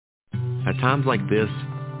At times like this,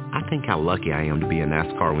 I think how lucky I am to be a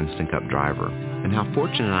NASCAR Winston Cup driver and how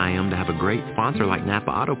fortunate I am to have a great sponsor like Napa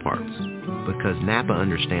Auto Parts, because Napa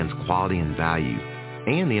understands quality and value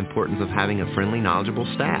and the importance of having a friendly, knowledgeable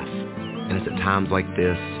staff. And it's at times like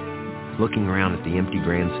this, looking around at the empty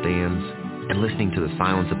grandstands and listening to the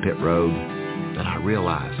silence of pit road, that I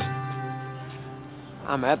realize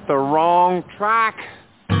I'm at the wrong track.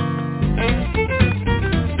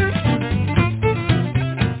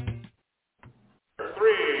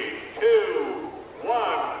 3, 2,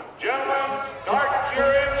 1, gentlemen, start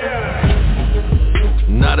your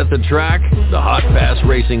engine. Not at the track? The Hot Pass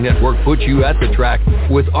Racing Network puts you at the track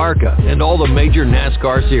with ARCA and all the major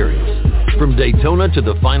NASCAR series. From Daytona to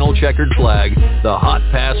the final checkered flag, the Hot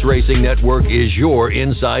Pass Racing Network is your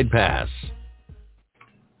inside pass.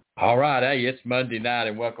 All right, hey, it's Monday night,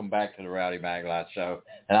 and welcome back to the Rowdy Maglite Show.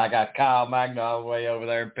 And I got Kyle Magda all the way over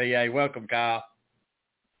there in PA. Welcome, Kyle.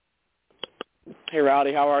 Hey,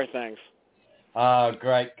 Rowdy, how are things?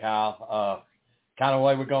 Great, Kyle. Kind of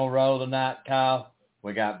way we're going to roll tonight, Kyle.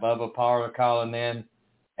 We got Bubba Pollard calling in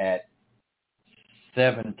at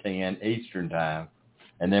 7:10 Eastern Time.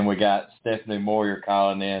 And then we got Stephanie Moyer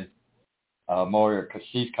calling in. Because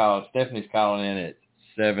Stephanie's calling in at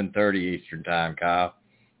 7:30 Eastern Time, Kyle.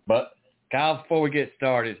 But, Kyle, before we get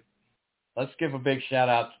started, let's give a big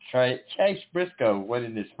shout-out to Chase Briscoe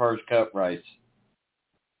winning his first Cup race.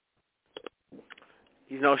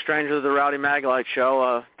 He's no stranger to the Rowdy Maglite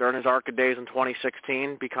Show. During his ARCA days in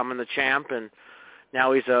 2016, becoming the champ, and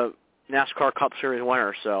now he's a NASCAR Cup Series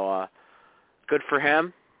winner. So good for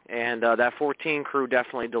him. And that 14 crew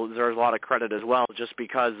definitely deserves a lot of credit as well, just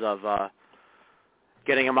because of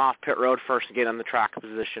getting him off pit road first and getting him the track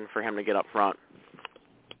position for him to get up front.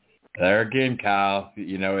 There again, Kyle,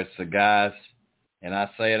 it's the guys, and I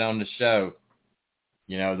say it on the show,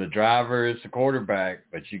 the driver is the quarterback,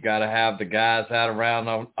 but you got to have the guys out around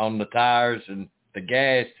on the tires and the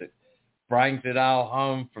gas that brings it all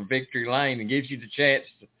home for victory lane and gives you the chance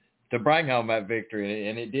to bring home that victory,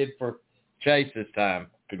 and it did for Chase this time.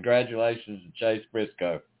 Congratulations to Chase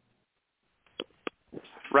Briscoe.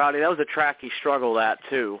 Rowdy, that was a track he struggled at,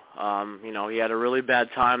 too. He had a really bad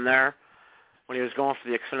time there when he was going for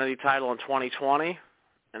the Xfinity title in 2020,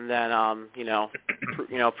 and then,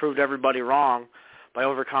 proved everybody wrong by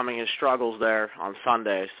overcoming his struggles there on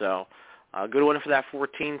Sunday. So, good win for that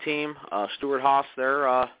 14 team. Stewart Haas,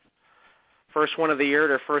 their first win of the year,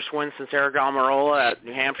 their first win since Aragon Marola at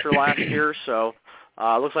New Hampshire last year. So,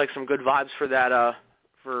 looks like some good vibes for that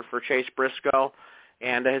for Chase Briscoe.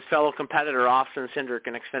 And his fellow competitor, Austin Cindric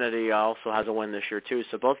in Xfinity, also has a win this year, too.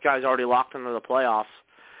 So both guys already locked into the playoffs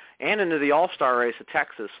and into the All-Star race at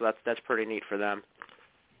Texas, so that's pretty neat for them.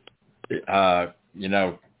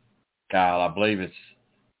 Kyle, I believe it's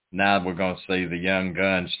now we're going to see the young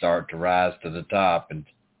guns start to rise to the top, and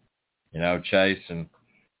Chase and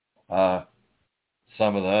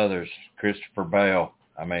some of the others, Christopher Bell.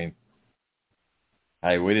 I mean,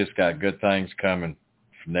 hey, we just got good things coming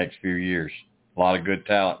for the next few years. A lot of good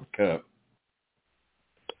talent in Cup.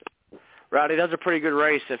 Rowdy, that was a pretty good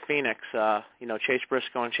race at Phoenix. Chase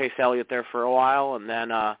Briscoe and Chase Elliott there for a while, and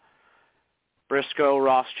then Briscoe,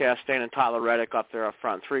 Ross Chastain, and Tyler Reddick up there up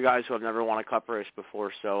front. Three guys who have never won a Cup race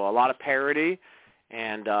before. So a lot of parity,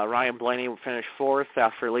 and Ryan Blaney finished fourth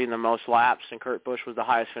after leading the most laps, and Kurt Busch was the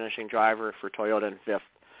highest finishing driver for Toyota in fifth.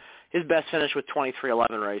 His best finish with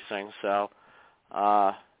 23:11 racing. So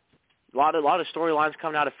a lot of storylines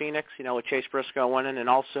coming out of Phoenix, with Chase Briscoe winning, and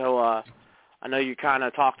also I know you kind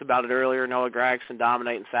of talked about it earlier, Noah Gragson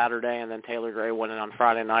dominating Saturday, and then Taylor Gray winning on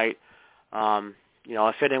Friday night.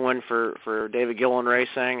 A fitting win for David Gillen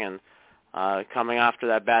Racing, and coming after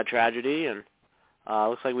that bad tragedy, and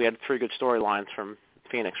looks like we had three good storylines from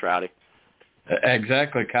Phoenix, Rowdy.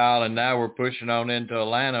 Exactly, Kyle, and now we're pushing on into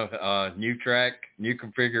Atlanta. New track, new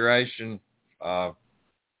configuration.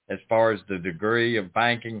 As far as the degree of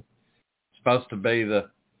banking, it's supposed to be the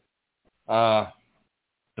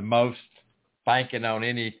most banking on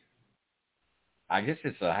any. I guess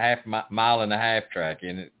it's a mile and a half track,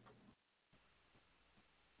 isn't it?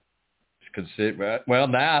 Well,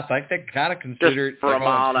 now I think they kind of consider it for a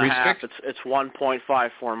mile and a half. It's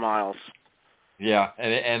 1.54 miles. Yeah,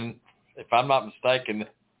 and if I'm not mistaken,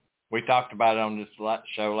 we talked about it on this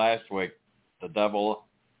show last week. The double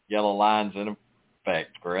yellow lines in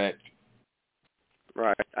effect, correct?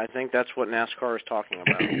 Right. I think that's what NASCAR is talking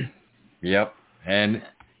about. Yep. And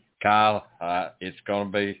Kyle, it's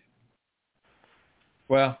going to be.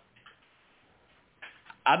 Well,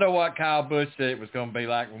 I know what Kyle Busch said it was going to be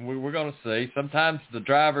like when we're going to see. Sometimes the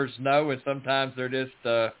drivers know, and sometimes they're just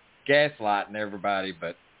gaslighting everybody,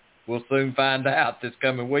 but we'll soon find out this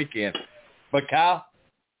coming weekend. But Kyle,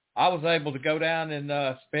 I was able to go down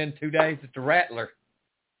and spend 2 days at the Rattler.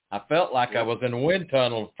 I felt like I was in a wind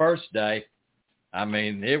tunnel the first day. I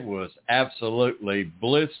mean, it was absolutely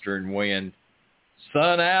blistering wind.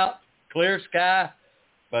 Sun out, clear sky,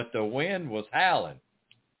 but the wind was howling.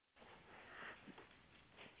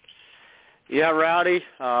 Yeah, Rowdy.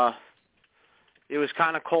 It was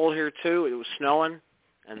kind of cold here, too. It was snowing.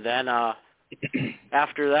 And then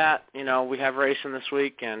after that, we have racing this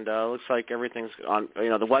week, and looks like everything's on,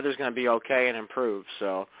 the weather's going to be okay and improve.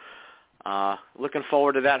 So looking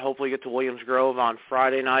forward to that. Hopefully get to Williams Grove on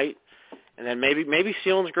Friday night. And then maybe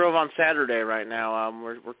Sealands Grove on Saturday right now.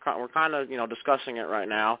 We're kind of, discussing it right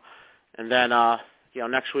now. And then,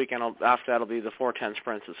 next weekend after that will be the 410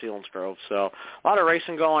 sprints at Sealands Grove. So a lot of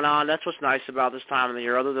racing going on. That's what's nice about this time of the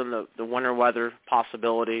year, other than the winter weather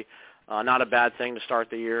possibility. Not a bad thing to start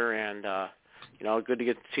the year, and good to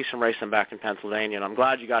get to see some racing back in Pennsylvania. And I'm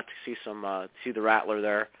glad you got to see the Rattler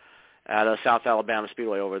there at South Alabama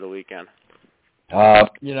Speedway over the weekend.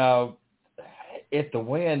 If the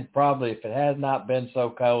wind if it had not been so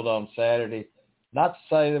cold on Saturday, not to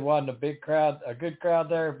say there wasn't a good crowd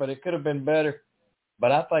there, but it could have been better.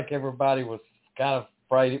 But I think everybody was kind of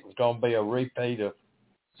afraid it was going to be a repeat of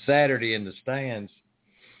Saturday in the stands.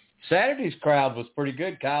 Saturday's crowd was pretty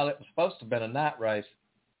good, Kyle. It was supposed to have been a night race,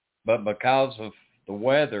 but because of the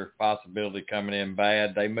weather possibility coming in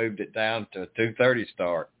bad, they moved it down to a 2:30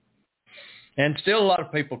 start. And still a lot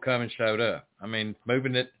of people come and showed up. I mean,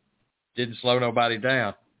 moving it didn't slow nobody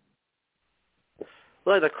down.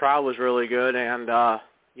 Well, the crowd was really good, and, a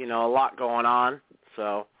lot going on.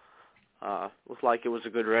 So looked like it was a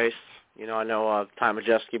good race. I know Ty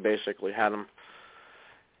Majeski basically had him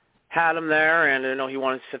there, and I know he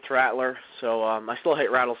wanted to sit to Rattler. So I still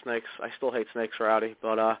hate rattlesnakes. I still hate snakes, Rowdy.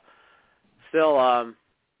 But still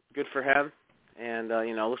good for him. And,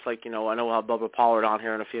 looks like, I know we'll have Bubba Pollard on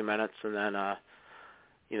here in a few minutes. And then,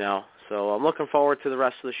 so I'm looking forward to the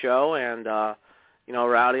rest of the show. And,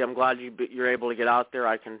 Rowdy, I'm glad you're able to get out there.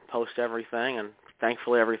 I can post everything, and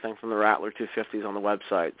thankfully everything from the Rattler 250s on the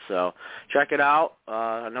website. So check it out.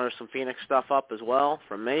 I know there's some Phoenix stuff up as well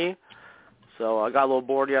from me. So I got a little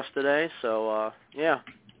bored yesterday. So,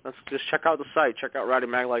 let's just check out the site. Check out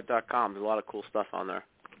RowdyMaglite.com. There's a lot of cool stuff on there.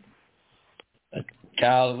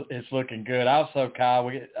 Kyle, it's looking good. Also, Kyle,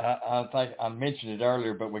 I think I mentioned it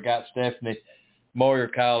earlier, but we got Stephanie Moyer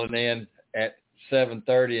calling in at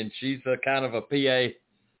 7:30, and she's a kind of a PA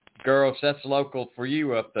girl. So that's local for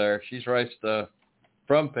you up there. She's raced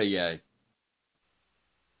from PA.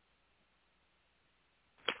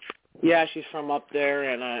 Yeah, she's from up there,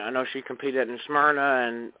 and I know she competed in Smyrna,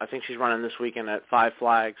 and I think she's running this weekend at Five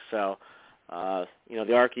Flags. So,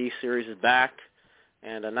 the ARC East Series is back,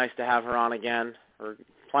 and nice to have her on again, or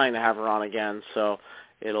planning to have her on again. So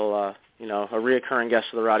it'll, a reoccurring guest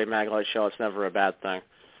of the Rowdy Maglite Show. It's never a bad thing.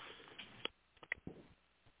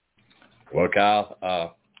 Well,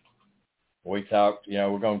 Kyle, we talked,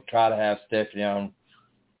 we're going to try to have Stephanie on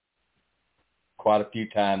quite a few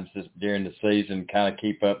times during the season, kind of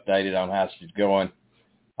keep updated on how she's going.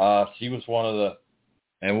 She was one of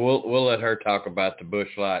and we'll let her talk about the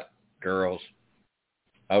Busch Light girls.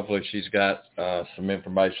 Hopefully she's got some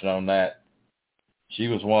information on that. She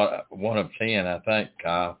was one of 10, I think,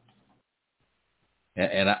 Kyle.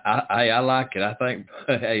 And I like it. I think,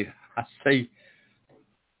 hey, I see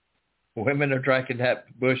women are drinking that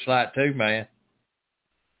Busch Light too, man.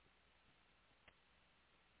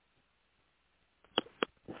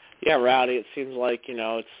 Yeah, Rowdy, it seems like,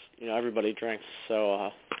 it's, everybody drinks.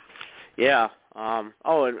 So, yeah.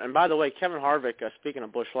 And by the way, Kevin Harvick, speaking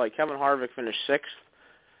of Busch Light, Kevin Harvick finished 6th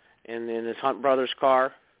in his Hunt Brothers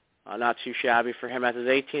car. Not too shabby for him. That's his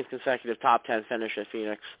 18th consecutive top 10 finish at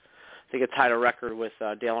Phoenix. I think it tied a record with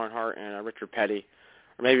Dale Earnhardt and Richard Petty.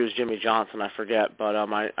 Or maybe it was Jimmy Johnson, I forget. But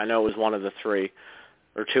I know it was one of the three,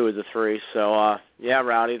 or two of the three. So, yeah,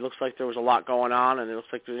 Rowdy, it looks like there was a lot going on, and it looks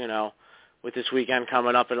like, with this weekend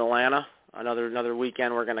coming up in Atlanta, another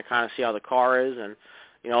weekend we're going to kind of see how the car is, and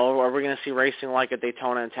are we going to see racing like at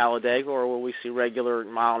Daytona and Talladega, or will we see regular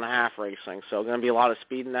mile-and-a-half racing? So going to be a lot of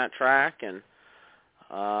speed in that track, and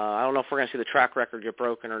I don't know if we're going to see the track record get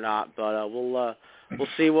broken or not, but we'll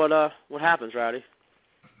see what happens, Rowdy.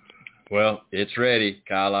 Well, it's ready,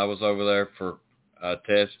 Kyle. I was over there for a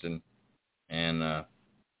test, and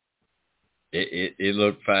it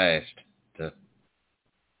looked fast.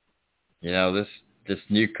 This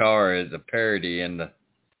new car is a parity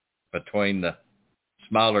between the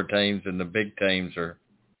smaller teams and the big teams.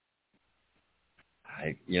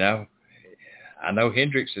 I know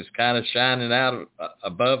Hendricks is kind of shining out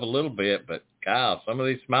above a little bit, but Kyle, some of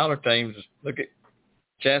these smaller teams, look at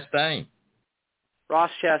Chastain. Ross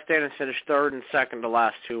Chastain has finished third and second the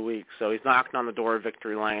last 2 weeks, so he's knocking on the door of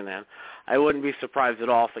victory lane, and I wouldn't be surprised at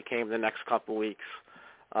all if it came the next couple weeks.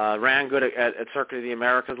 Ran good at Circuit of the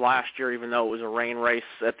Americas last year, even though it was a rain race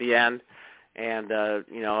at the end, and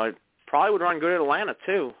it probably would run good at Atlanta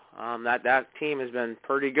too. That team has been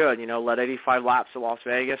pretty good. Led 85 laps at Las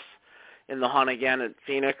Vegas, in the hunt again at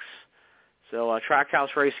Phoenix. So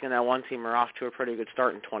Trackhouse Racing and that one team are off to a pretty good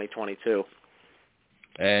start in 2022.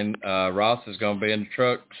 And Ross is going to be in the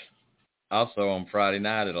trucks also on Friday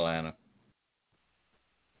night at Atlanta.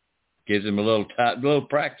 Gives him a little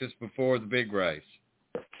practice before the big race.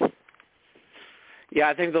 Yeah,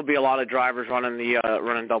 I think there'll be a lot of drivers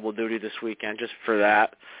running double duty this weekend just for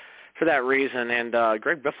that reason. And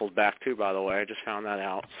Greg Biffle's back too, by the way. I just found that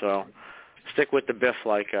out. So stick with the Biff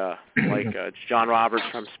like John Roberts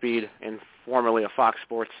from Speed and formerly of Fox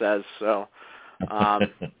Sports says. So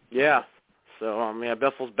yeah. So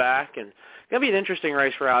Biffle's back, and it's gonna be an interesting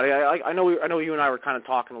race for Rowdy. I know you and I were kind of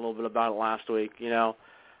talking a little bit about it last week.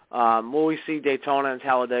 Will we see Daytona and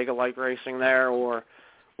Talladega like racing there, or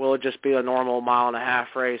will it just be a normal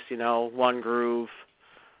 1.5-mile race? One groove,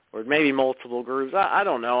 or maybe multiple grooves. I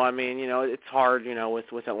don't know. I mean, it's hard.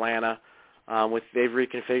 With Atlanta, they've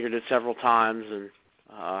reconfigured it several times, and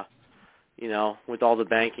with all the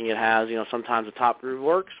banking it has, sometimes the top groove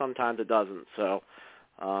works, sometimes it doesn't. So.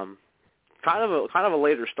 Kind of a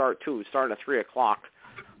later start too. It's starting at 3:00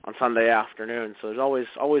 on Sunday afternoon, so there's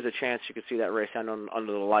always a chance you could see that race end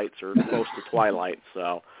under the lights or close to twilight.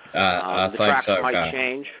 So the track might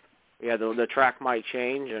change. Yeah, the track might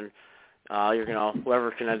change, and whoever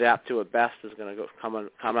can adapt to it best is gonna come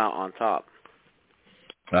out on top.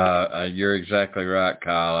 You're exactly right,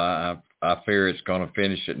 Kyle. I fear it's going to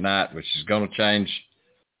finish at night, which is going to change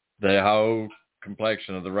the whole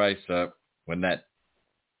complexion of the race up when that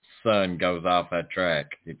sun goes off that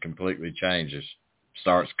track. It completely changes,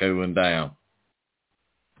 starts cooling down.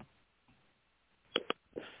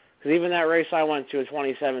 Because even that race I went to in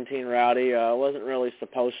 2017, Rowdy, wasn't really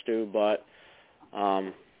supposed to, but the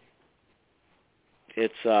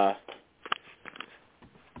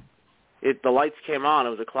lights came on.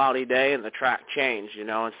 It was a cloudy day, and the track changed.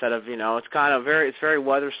 Instead of it's very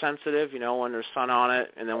weather sensitive. When there's sun on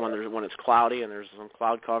it, and then when it's cloudy and there's some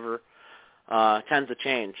cloud cover. Tends to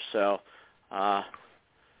change. So, we'll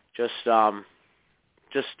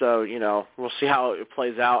see how it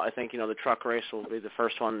plays out. I think, the truck race will be the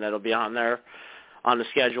first one that'll be on there on the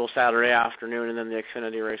schedule Saturday afternoon, and then the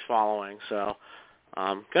Xfinity race following. So,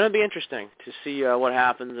 going to be interesting to see what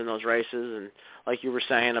happens in those races. And like you were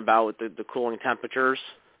saying about the cooling temperatures.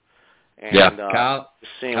 And, Kyle,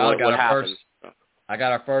 just seeing Kyle what happens. I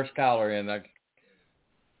got our first caller in.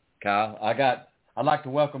 Kyle, I'd like to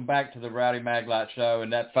welcome back to the Rowdy Maglite Show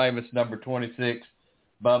and that famous number 26,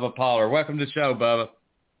 Bubba Pollard. Welcome to the show, Bubba.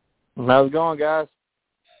 How's it going, guys?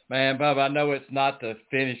 Man, Bubba, I know it's not the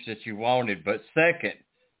finish that you wanted, but second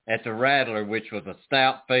at the Rattler, which was a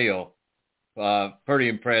stout field, pretty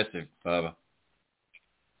impressive, Bubba.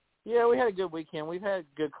 Yeah, we had a good weekend. We've had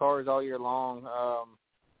good cars all year long. I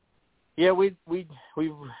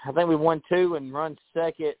think we won 2 and run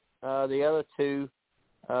second. The other 2,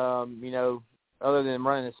 other than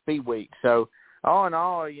running a speed week. So all in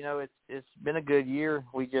all, it's been a good year.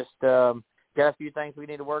 We just got a few things we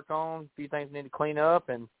need to work on, a few things we need to clean up,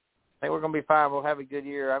 and I think we're going to be fine. We'll have a good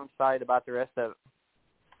year. I'm excited about the rest of it.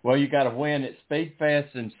 Well, you got a win at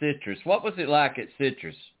Speedfest and Citrus. What was it like at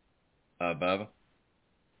Citrus, Bubba?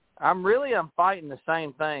 I'm fighting the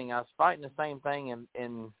same thing. I was fighting the same thing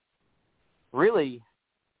in really,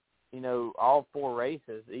 all 4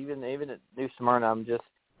 races. Even at New Smyrna,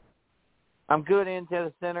 I'm good into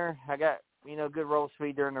the center. I got, good roll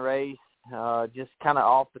speed during the race. Just kind of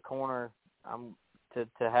off the corner. To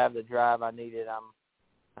have the drive I needed.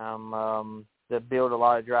 I'm to build a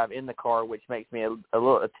lot of drive in the car, which makes me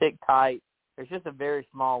a tick tight. There's just a very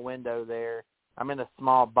small window there. I'm in a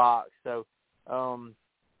small box, so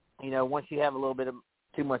once you have a little bit of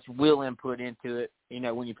too much wheel input into it,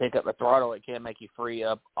 when you pick up the throttle, it can make you free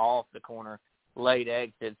up off the corner late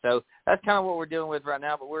exit. So that's kind of what we're dealing with right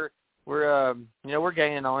now. But we're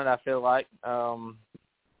gaining on it. I feel like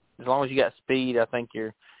as long as you got speed, I think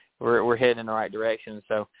we're heading in the right direction.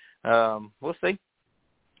 So we'll see.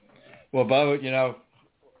 Well, Bubba,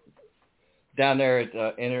 down there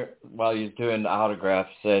at while you're doing the autograph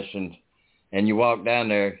sessions, and you walk down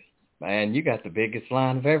there, man, you got the biggest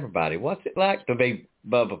line of everybody. What's it like to be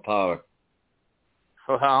Bubba Pollard?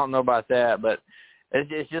 Well, I don't know about that, but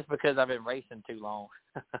it's just because I've been racing too long.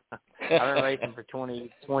 I've been racing for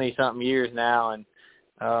 20-something years now, and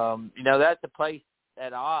that's the place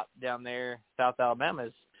at OP down there, South Alabama,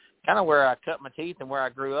 is kind of where I cut my teeth and where I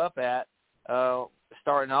grew up at.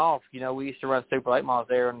 Starting off, we used to run super late models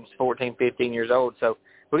there when I was 14, 15 years old. So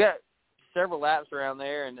we got several laps around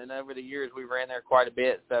there, and then over the years we ran there quite a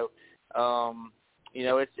bit. So,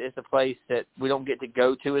 it's a place that we don't get to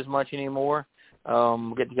go to as much anymore.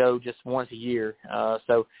 We get to go just once a year.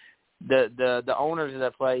 So the owners of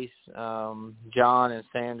that place, John and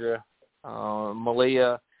Sandra,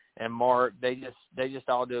 Malia and Mark, they just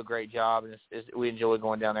all do a great job, and we enjoy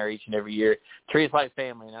going down there each and every year. Treat us like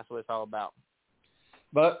family, and that's what it's all about.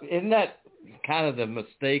 But isn't that kind of the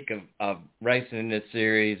mistake of racing in this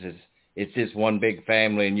series is it's just one big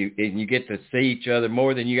family, and you get to see each other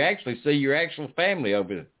more than you actually see your actual family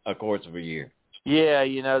over a course of a year. Yeah,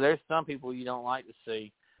 there's some people you don't like to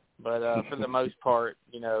see, but for the most part,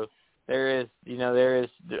 there is.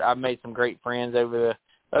 I've made some great friends over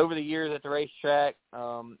the years at the racetrack.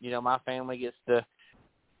 My family gets to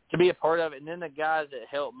be a part of it, and then the guys that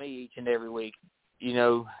help me each and every week,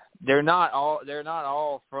 they're not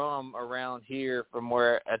all from around here from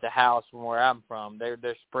where I'm from. They're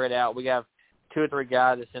spread out. We have 2 or 3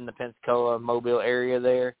 guys that's in the Pensacola, Mobile area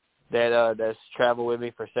there that's traveled with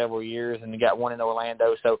me for several years, and we got one in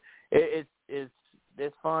Orlando. So it's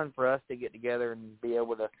fun for us to get together and be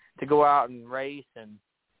able to go out and race and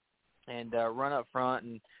run up front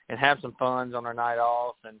and have some fun on our night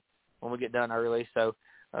off and when we get done early. So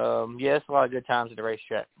it's a lot of good times at the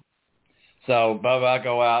racetrack. So, Bubba, I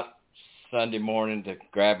go out Sunday morning to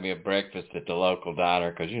grab me a breakfast at the local diner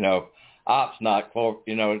because, Ops not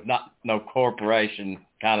no corporation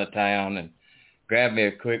kind of town, and grab me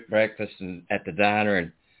a quick breakfast at the diner.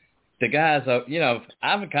 And the guys,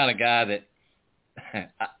 I'm the kind of guy that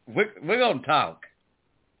we're going to talk.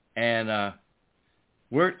 And I'm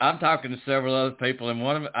talking to several other people, and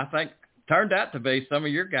one of them, I think, turned out to be some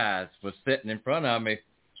of your guys was sitting in front of me.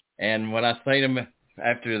 And when I seen them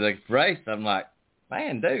after the race, I'm like,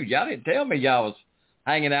 man, dude, y'all didn't tell me y'all was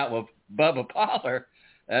hanging out with Bubba Pollard.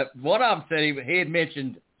 One of them said he had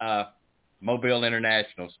mentioned Mobile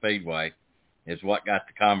International Speedway is what got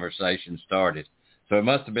the conversation started. So it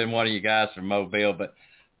must have been one of you guys from Mobile. But,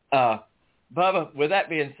 Bubba, with that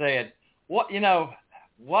being said,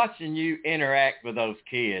 watching you interact with those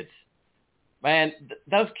kids, man,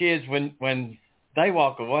 those kids, when they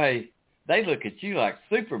walk away, they look at you like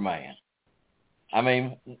Superman. I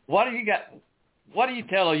mean, what do you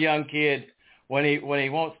tell a young kid when he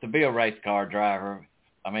wants to be a race car driver?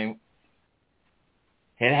 I mean,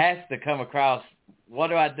 it has to come across, what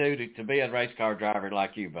do I do to be a race car driver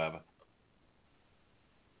like you, Bubba?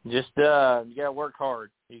 Just you got to work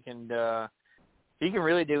hard. You can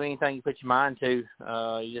really do anything you put your mind to.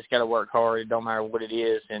 You just got to work hard. It don't matter what it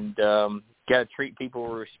is, and got to treat people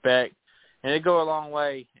with respect, and it go a long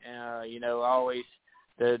way. Always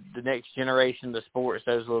the next generation of the sport is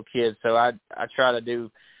those little kids. So I try to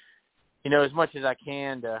do, as much as I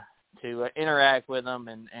can to interact with them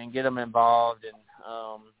and get them involved. And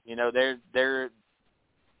they're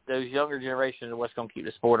those younger generations are what's going to keep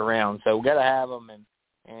the sport around. So we got to have them,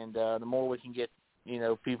 and the more we can get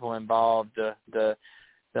people involved, the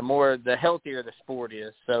healthier the sport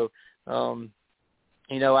is. So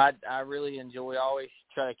I really enjoy. Always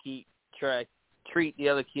try to treat the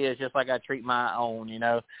other kids just like I treat my own,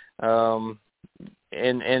 and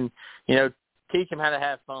teach them how to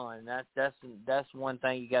have fun. That's one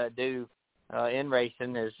thing you got to do in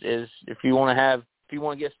racing is if you want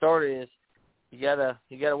to get started, is you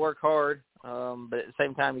gotta work hard, but at the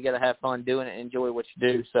same time you got to have fun doing it, and enjoy what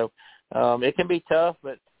you do. So it can be tough,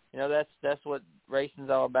 but that's what racing's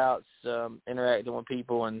all about. It's, interacting with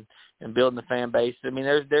people and building the fan base. I mean,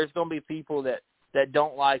 there's going to be people that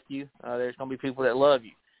don't like you. There's going to be people that love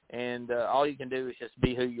you, and all you can do is just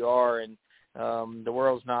be who you are. And the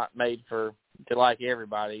world's not made to like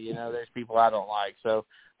everybody. There's people I don't like. So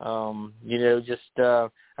I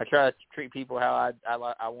try to treat people how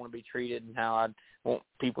I want to be treated and how I want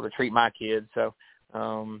people to treat my kids. So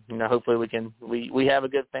hopefully we have a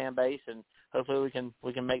good fan base, and hopefully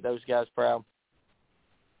we can make those guys proud.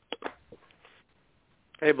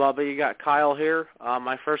 Hey, Bubba, you got Kyle here.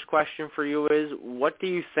 My first question for you is, what do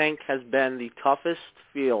you think has been the toughest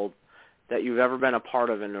field that you've ever been a part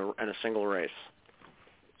of in a single race?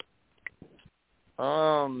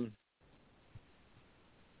 I'd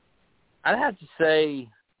have to say,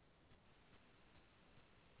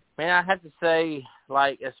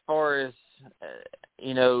 like, as far as,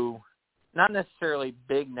 not necessarily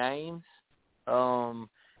big names,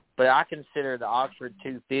 but I consider the Oxford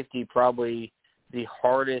 250 probably the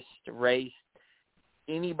hardest race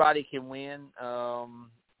anybody can win.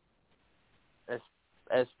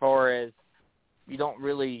 As far as you don't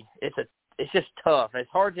really, it's it's just tough. It's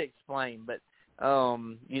hard to explain, but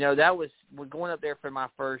that was we're going up there for my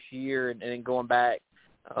first year, and then going back,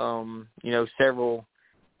 several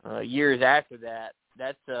years after that.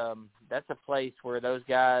 That's a place where those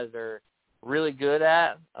guys are really good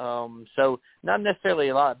at. So not necessarily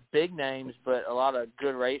a lot of big names, but a lot of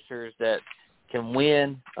good racers that can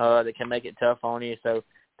win, that can make it tough on you. So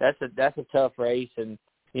that's a tough race, and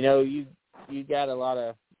you got a lot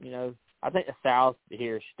of I think the South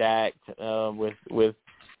here is stacked with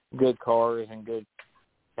good cars and good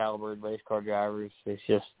calibered race car drivers. It's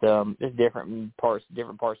just it's different parts of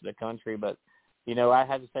the country, but I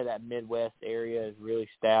have to say that Midwest area is really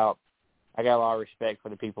stout. I got a lot of respect for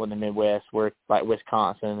the people in the Midwest, where like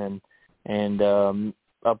Wisconsin and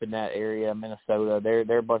up in that area, Minnesota.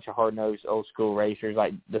 They're a bunch of hard-nosed, old-school racers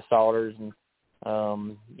like the Salters and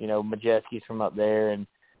Majeski's from up there, and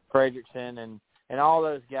Fredrickson and all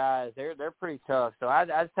those guys. They're pretty tough. So I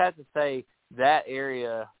just have to say that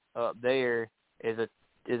area up there is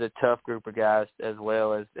a tough group of guys, as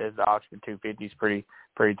well as the Oxford 250 is pretty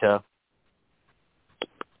tough.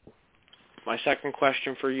 My second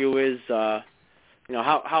question for you is, how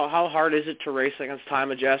hard is it to race against Ty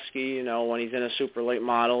Majeski, when he's in a super late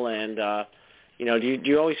model, and do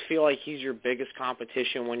you always feel like he's your biggest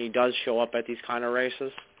competition when he does show up at these kind of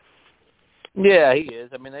races? Yeah, he is.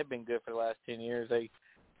 I mean, they've been good for the last 10 years.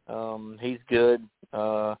 He's good.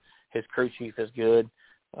 His crew chief is good.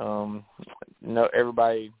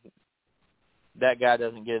 Everybody, that guy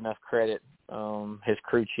doesn't get enough credit. His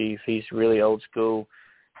crew chief, he's really old school,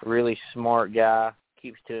 really smart guy,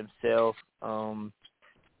 keeps to himself.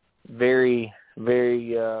 Very,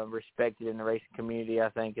 very respected in the racing community, I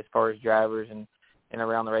think, as far as drivers and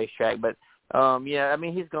around the racetrack. But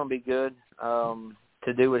he's going to be good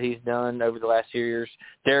to do what he's done over the last few years.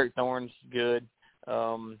 Derek Thorne's good.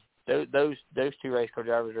 Those two race car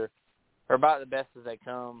drivers are about the best as they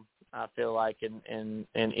come. I feel like in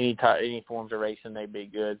any forms of racing, they'd be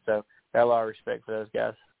good. So got a lot of respect for those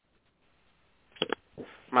guys.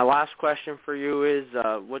 My last question for you is,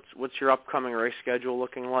 what's your upcoming race schedule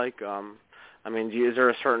looking like? Is there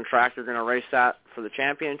a certain track you're going to race at for the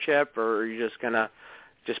championship, or are you just going to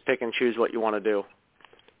pick and choose what you want to do?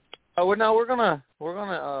 Oh, well, no, we're gonna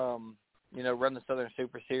run the Southern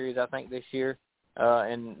Super Series, I think, this year,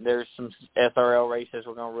 and there's some SRL races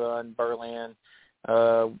we're gonna run, Berlin,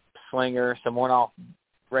 Slinger, some one-off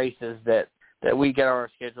races that we get on our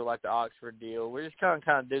schedule, like the Oxford deal. We're just kind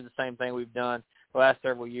of do the same thing we've done the last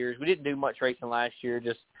several years. We didn't do much racing last year,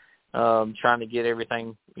 just trying to get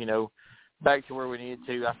everything, back to where we needed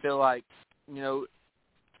to. I feel like,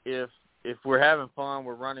 if we're having fun,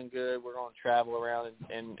 we're running good, we're going to travel around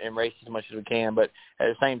and race as much as we can. But at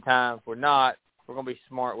the same time, if we're not, we're going to be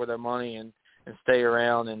smart with our money and stay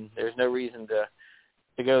around. And there's no reason to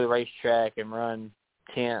go to the racetrack and run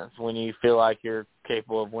tenths when you feel like you're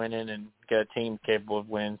capable of winning and got a team capable of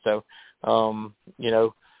winning. So,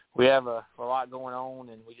 we have a lot going on,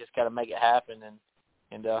 and we just got to make it happen.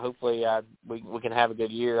 And hopefully we can have a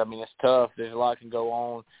good year. I mean, it's tough. There's a lot that can go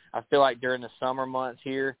on. I feel like during the summer months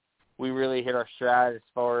here, we really hit our stride as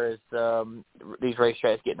far as these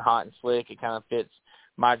racetracks getting hot and slick. It kind of fits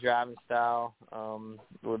my driving style.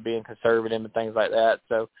 We're being conservative and things like that.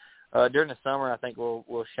 So during the summer, I think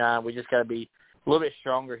we'll shine. We just got to be a little bit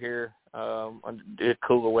stronger here. The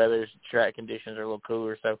cooler weather, track conditions are a little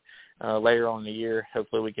cooler. So later on in the year,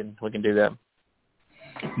 hopefully we can do that.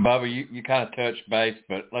 Bubba, you kind of touched base,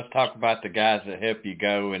 but let's talk about the guys that help you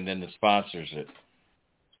go, and then the sponsors that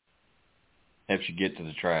helps you get to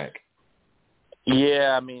the track.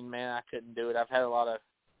 Yeah, I couldn't do it. I've had a lot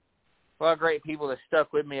of great people that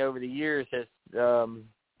stuck with me over the years. As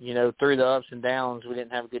through the ups and downs, we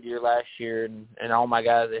didn't have a good year last year, and all my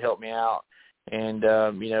guys that helped me out. And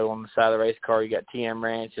on the side of the race car, you got TM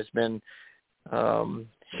Ranch. It's been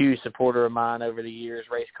huge supporter of mine over the years.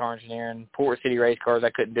 Race car engineering, Port City Race Cars. I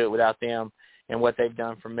couldn't do it without them and what they've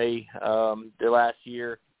done for me the last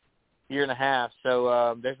year and a half.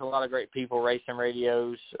 So there's a lot of great people. Racing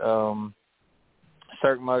Radios.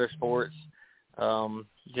 Cirque Motorsports,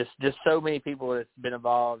 just so many people that's been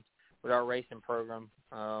involved with our racing program.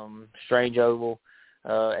 Strange Oval,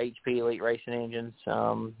 HP Elite Racing Engines.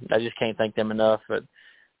 I just can't thank them enough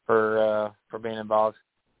for being involved.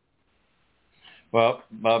 Well,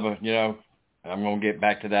 Bubba, I'm going to get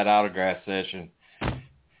back to that autograph session.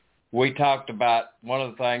 We talked about, one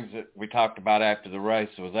of the things that we talked about after the race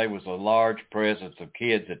was there was a large presence of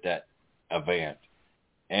kids at that event.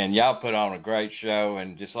 And y'all put on a great show,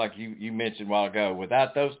 and just like you mentioned a while ago,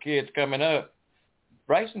 without those kids coming up,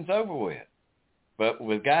 racing's over with. But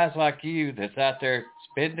with guys like you that's out there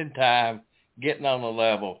spending time, getting on the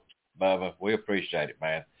level, Bubba. We appreciate it,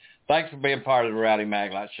 man. Thanks for being part of the Rowdy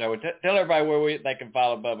Maglite Show. Tell everybody where they can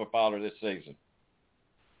follow Bubba Pollard this season.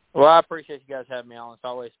 Well, I appreciate you guys having me on. It's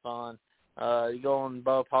always fun. You go on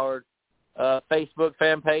Bubba Pollard Facebook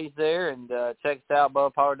fan page there and check us out,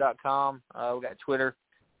 BubbaPollard.com. We got Twitter,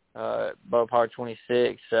 Bubba Pollard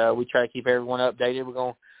 26. We try to keep everyone updated. We're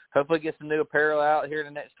going to hopefully get some new apparel out here in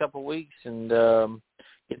the next couple of weeks and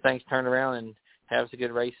get things turned around and have us a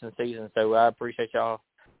good racing season. So I appreciate y'all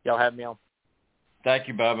having me on. Thank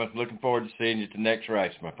you, Bubba. Looking forward to seeing you at the next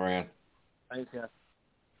race, my friend. Thanks, guys.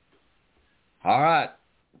 All right.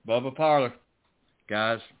 Bubba Pollard,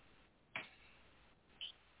 guys.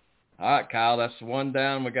 All right, Kyle, that's the one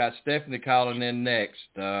down. We got Stephanie calling in next.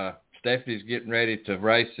 Stephanie's getting ready to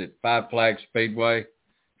race at Five Flags Speedway,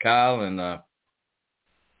 Kyle, and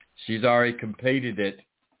she's already competed at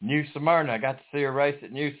New Smyrna. I got to see her race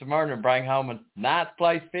at New Smyrna and bring home a ninth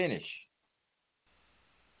place finish.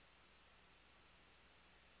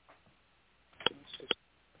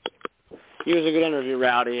 He was a good interview,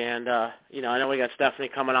 Rowdy, and I know we got Stephanie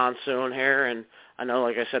coming on soon here, and I know,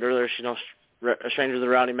 like I said earlier, she's no stranger to the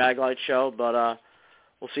Rowdy Maglite Show, but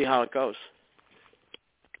we'll see how it goes.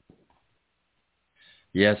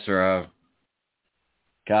 Yes, sir.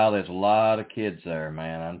 Kyle, there's a lot of kids there,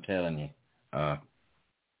 man. I'm telling you.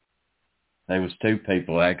 There was two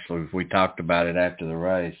people, actually. We talked about it after the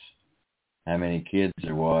race, how many kids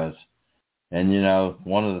there was. And,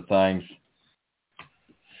 one of the things,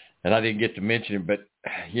 and I didn't get to mention it, but,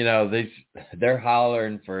 they're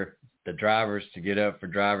hollering for the drivers to get up for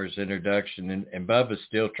drivers' introduction, and Bubba's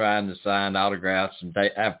still trying to sign autographs and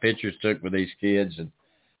have pictures took with these kids. And,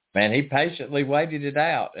 man, he patiently waited it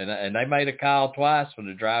out, and they made a call twice for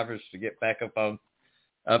the drivers to get back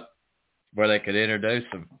up where they could introduce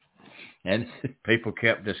them. And people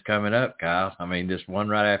kept just coming up, Kyle. I mean, just one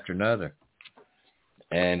right after another.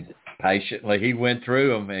 And patiently he went through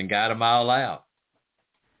them and got them all out.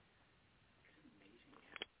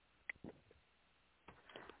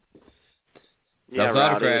 Yeah,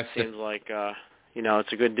 Rowdy, it seems like,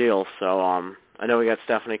 it's a good deal. So I know we got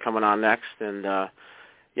Stephanie coming on next. And,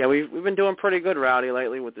 we've been doing pretty good, Rowdy,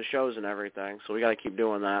 lately with the shows and everything. So we got to keep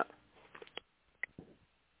doing that.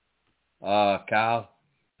 Kyle,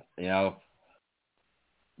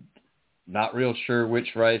 not real sure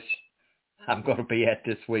which race I'm going to be at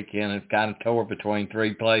this weekend. It's kind of tore between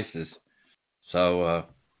three places. So,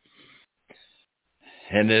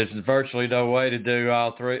 and there's virtually no way to do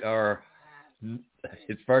all three, or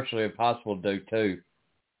it's virtually impossible to do two,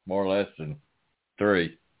 more or less than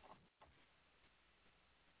three.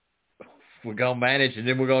 We're going to manage, and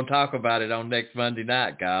then we're going to talk about it on next Monday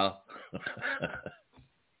night, Kyle.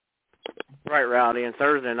 Right, Rowdy, and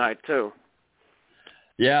Thursday night, too.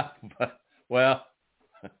 Yeah, well,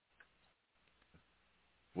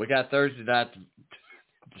 we got Thursday night.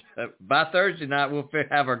 By Thursday night, we'll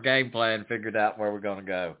have our game plan figured out where we're going to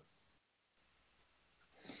go.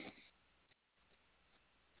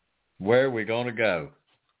 Where are we going to go?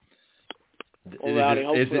 Well, Rowdy,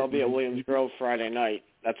 hopefully I'll be at Williams Grove Friday night.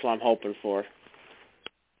 That's what I'm hoping for.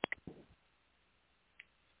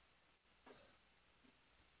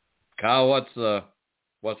 Kyle,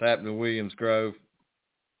 what's happening in Williams Grove?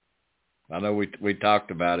 I know we talked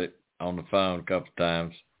about it on the phone a couple of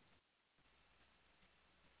times.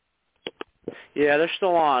 Yeah, they're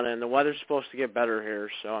still on, and the weather's supposed to get better here.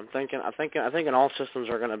 So I'm thinking all systems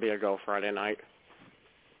are going to be a go Friday night.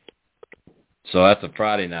 So that's a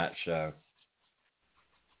Friday night show.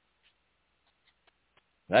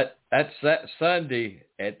 That's Sunday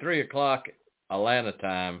at 3:00 Atlanta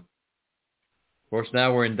time. Of course,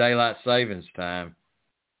 now we're in daylight savings time.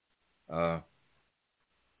 Kyle,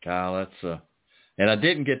 that's and I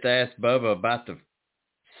didn't get to ask Bubba about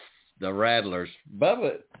the Rattlers.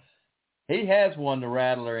 Bubba, he has won the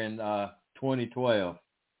Rattler in 2012,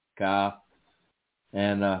 Kyle,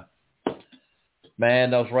 and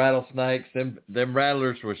man, those rattlesnakes, them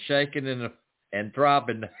Rattlers were shaking and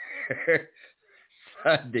throbbing there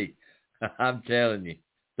Sunday. I'm telling you,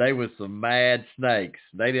 they was some mad snakes.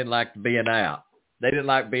 They didn't like being out. They didn't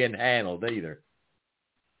like being handled either.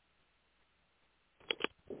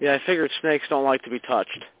 Yeah, I figured snakes don't like to be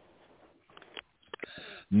touched.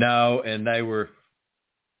 No, and they were,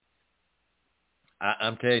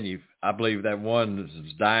 I'm telling you, I believe that one was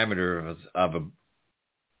the diameter of a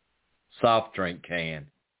soft drink can.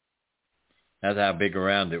 That's how big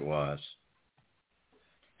around it was.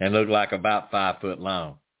 And looked like about 5 foot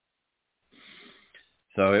long.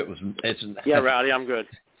 So it's yeah, Rowdy, I'm good.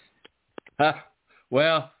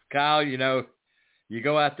 Well, Kyle, you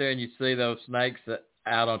go out there and you see those snakes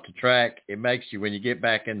out on the track. It makes you, when you get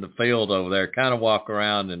back in the field over there, kind of walk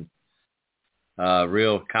around and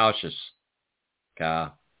real cautious,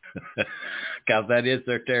 Kyle, because that is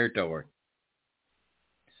their territory.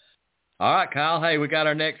 All right, Kyle. Hey, we got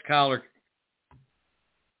our next caller.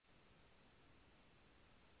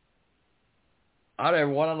 All right,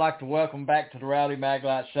 everyone. I'd like to welcome back to the Rowdy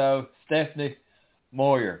Maglite Show, Stephanie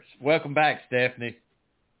Moyer. Welcome back, Stephanie.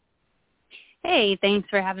 Hey, thanks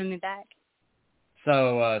for having me back.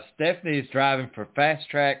 So Stephanie is driving for Fast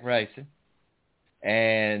Track Racing,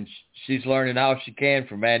 and she's learning all she can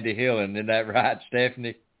from Andy Hillen. Isn't that right,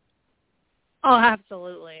 Stephanie? Oh,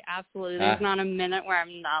 absolutely. Absolutely. There's not a minute where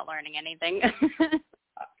I'm not learning anything.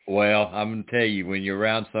 Well, I'm going to tell you, when you're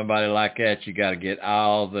around somebody like that, you got to get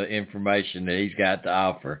all the information that he's got to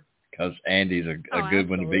offer, because Andy's a good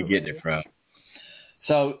one to be getting it from.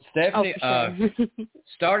 So, Stephanie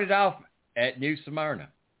started off at New Smyrna.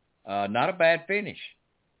 Not a bad finish.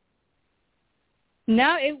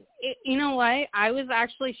 No, it you know what? I was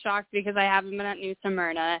actually shocked because I haven't been at New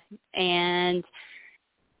Smyrna, and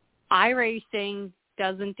iRacing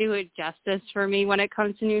doesn't do it justice for me when it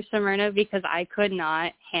comes to New Smyrna, because I could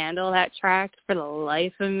not handle that track for the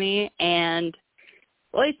life of me. And,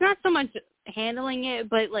 well, it's not so much handling it,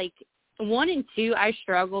 but, like, 1 and 2 I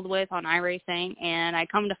struggled with on iRacing, and I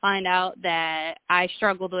come to find out that I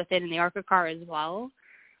struggled with it in the ARCA car as well.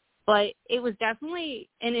 But it was definitely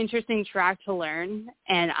an interesting track to learn,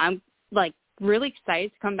 and I'm, like, really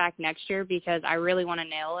excited to come back next year because I really want to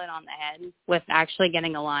nail it on the head with actually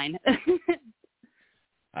getting a line.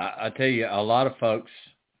 I tell you, a lot of folks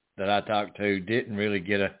that I talked to didn't really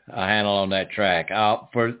get a handle on that track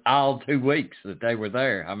for all 2 weeks that they were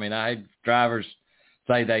there. I mean, I had drivers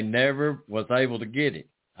say they never was able to get it.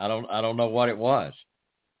 I don't know what it was.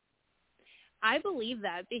 I believe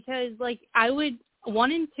that because, like, I would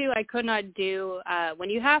 1 and 2 I could not do. When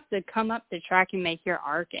you have to come up the track and make your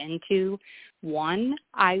arc into 1,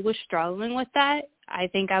 I was struggling with that. I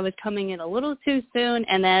think I was coming in a little too soon,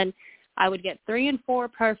 and then I would get 3 and 4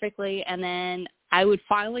 perfectly, and then I would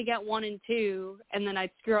finally get 1 and 2, and then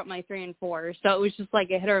I'd screw up my 3 and 4. So it was just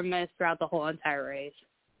like a hit or miss throughout the whole entire race.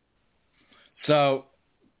 So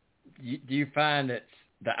do you find that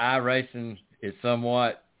the iRacing is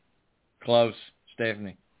somewhat close,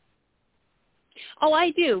 Stephanie? Oh,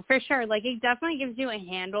 I do, for sure. Like, it definitely gives you a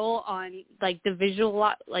handle on, like, the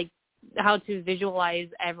visual, like, how to visualize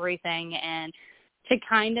everything and to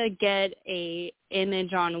kind of get a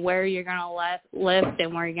image on where you're going to lift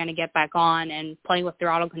and where you're going to get back on, and playing with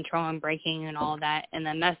throttle control and braking and all that, and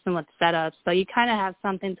then messing with setups. So you kind of have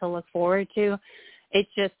something to look forward to. It's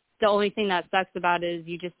just the only thing that sucks about it is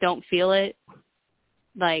you just don't feel it,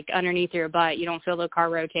 like, underneath your butt. You don't feel the car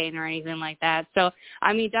rotating or anything like that. So,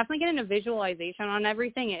 I mean, definitely getting a visualization on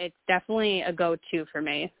everything, it's definitely a go-to for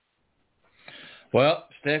me. Well,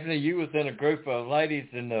 Stephanie, you was in a group of ladies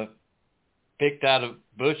in the picked out of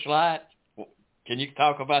Busch Light. Can you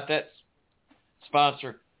talk about that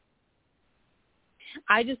sponsor?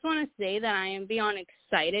 I just want to say that I am beyond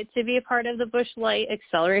excited to be a part of the Busch Light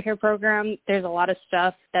Accelerator program. There's a lot of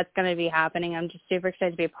stuff that's going to be happening. I'm just super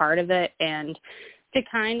excited to be a part of it and to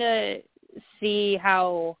kind of see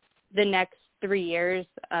how the next 3 years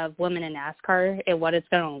of women in NASCAR and what it's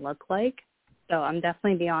going to look like. So I'm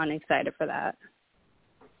definitely beyond excited for that.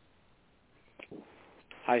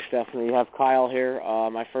 Hi, Stephanie. You have Kyle here.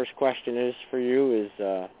 My first question is for you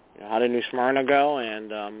is, how did New Smyrna go?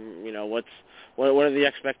 And, what are the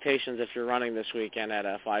expectations if you're running this weekend at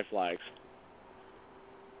Five Flags?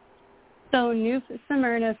 So New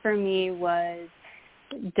Smyrna for me was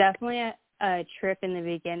definitely a trip in the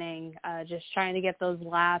beginning, just trying to get those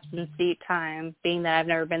laps and seat time, being that I've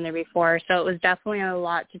never been there before. So it was definitely a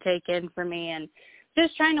lot to take in for me, and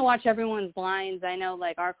just trying to watch everyone's lines. I know,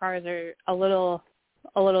 like, our cars are a little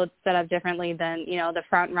set up differently than, the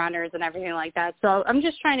front runners and everything like that. So I'm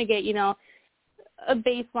just trying to get, a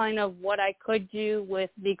baseline of what I could do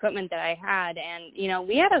with the equipment that I had. And,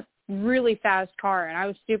 we had a really fast car, and I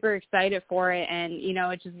was super excited for it. And,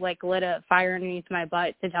 it just, like, lit a fire underneath my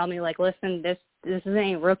butt to tell me, like, listen, this isn't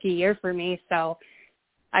a rookie year for me. So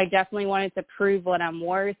I definitely wanted to prove what I'm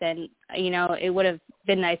worth. And, it would have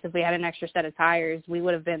been nice if we had an extra set of tires. We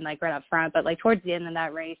would have been, like, right up front. But, like, towards the end of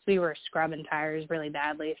that race, we were scrubbing tires really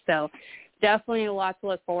badly. So definitely a lot to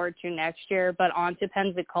look forward to next year. But on to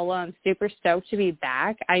Pensacola, I'm super stoked to be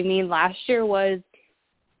back. I mean, last year was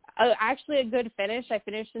actually a good finish. I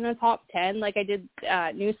finished in the top 10 like I did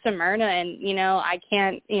New Smyrna. And, I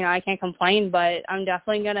can't complain. But I'm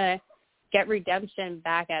definitely going to get redemption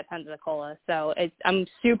back at Pensacola. So I'm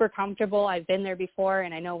super comfortable. I've been there before,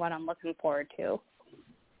 and I know what I'm looking forward to.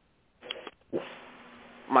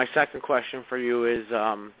 My second question for you is,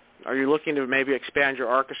 Are you looking to maybe expand your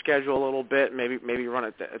ARCA schedule a little bit? Maybe run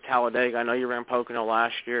at Talladega. I know you ran Pocono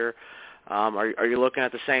last year. Are you looking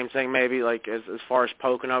at the same thing maybe like as far as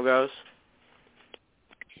Pocono goes?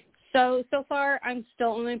 So far, I'm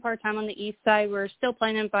still only part-time on the east side. We're still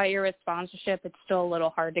playing by ear with sponsorship. It's still a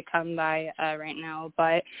little hard to come by right now.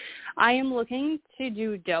 But I am looking to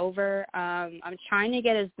do Dover. I'm trying to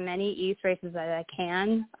get as many east races as I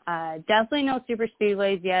can. Definitely no super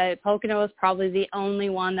speedways yet. Pocono is probably the only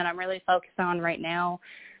one that I'm really focused on right now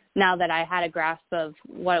that I had a grasp of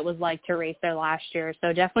what it was like to race there last year.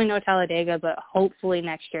 So definitely no Talladega, but hopefully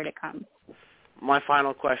next year to come. My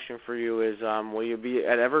final question for you is, will you be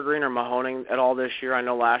at Evergreen or Mahoning at all this year? I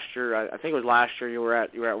know last year, I think it was last year, you were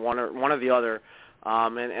at one or the other.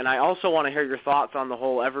 And I also want to hear your thoughts on the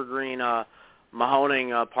whole Evergreen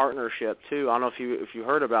Mahoning partnership too. I don't know if you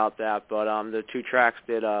heard about that, but the two tracks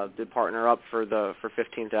did partner up for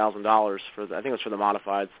 $15,000 for I think it was for the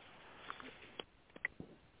modifieds.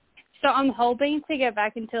 So I'm hoping to get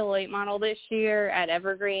back into the late model this year at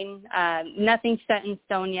Evergreen. Nothing's set in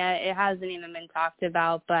stone yet. It hasn't even been talked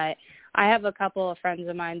about, but I have a couple of friends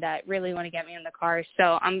of mine that really want to get me in the car.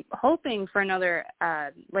 So I'm hoping for another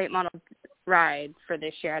late model ride for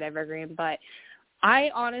this year at Evergreen. But I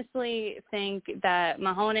honestly think that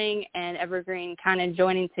Mahoning and Evergreen kind of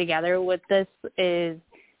joining together with this is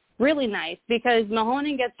really nice because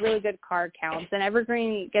Mahoning gets really good card counts and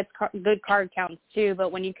Evergreen gets good card counts too.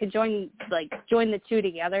 But when you could join the two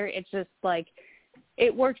together, it's just like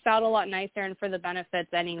it works out a lot nicer and for the benefits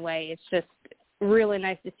anyway. It's just really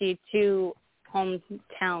nice to see two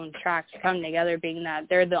hometown tracks come together, being that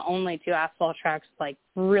they're the only two asphalt tracks like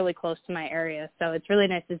really close to my area. So it's really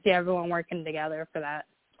nice to see everyone working together for that.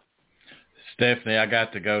 Stephanie, I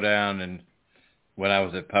got to go down and when I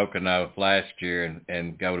was at Pocono last year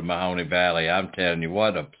and go to Mahoney Valley. I'm telling you,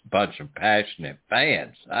 what a bunch of passionate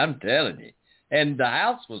fans. I'm telling you. And the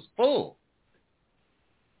house was full.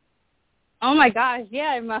 Oh, my gosh.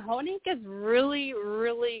 Yeah, Mahoney gets really,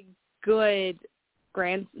 really good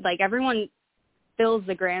everyone fills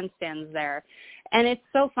the grandstands there. And it's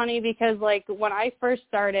so funny because, when I first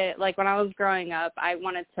started, when I was growing up, I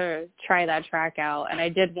wanted to try that track out. And I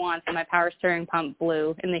did once, and my power steering pump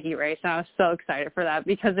blew in the heat race. And I was so excited for that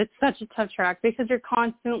because it's such a tough track because you're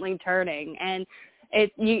constantly turning. And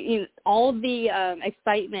all the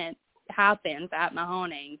excitement happens at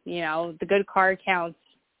Mahoning. The good car counts.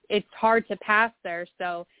 It's hard to pass there.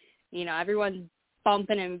 So, everyone's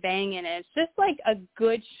bumping and banging. It's just a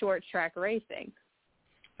good short track racing.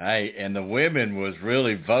 Hey, and the women was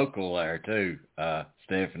really vocal there too,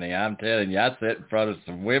 Stephanie. I'm telling you, I sat in front of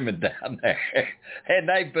some women down there, and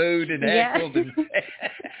they booed and heckled. Yeah.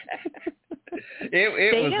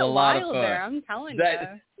 It was a lot of fun. There, I'm telling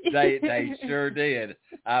you. They sure did.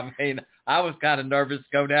 I mean, I was kind of nervous to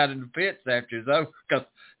go down in the pits after it was over because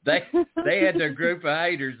they had their group of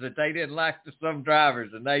haters that they didn't like some drivers,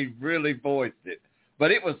 and they really voiced it. But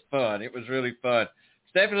it was fun. It was really fun.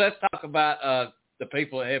 Stephanie, let's talk about the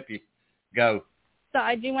people that help you go. So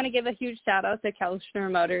I do want to give a huge shout-out to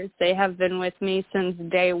Kelchner Motors. They have been with me since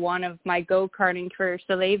day one of my go-karting career.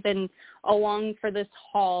 So they've been along for this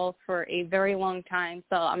haul for a very long time.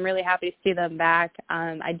 So I'm really happy to see them back.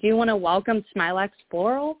 I do want to welcome Smilex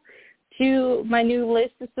Floral to my new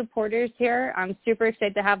list of supporters here. I'm super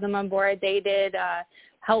excited to have them on board. They did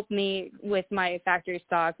help me with my factory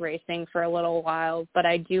stock racing for a little while, but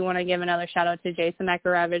I do want to give another shout out to Jason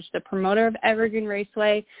Makarovich, the promoter of Evergreen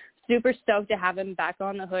Raceway. Super stoked to have him back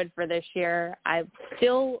on the hood for this year. I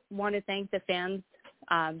still want to thank the fans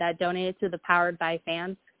that donated to the Powered by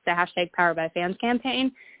Fans, the hashtag Powered by Fans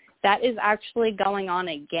campaign. That is actually going on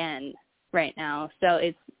again right now. So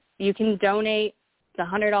you can donate the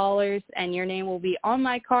 $100 and your name will be on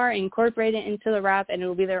my car, incorporated into the wrap, and it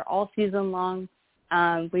will be there all season long.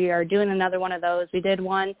 We are doing another one of those. We did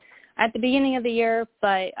one at the beginning of the year,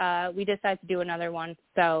 but we decided to do another one.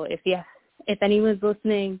 So if anyone's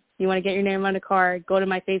listening, you want to get your name on a card, go to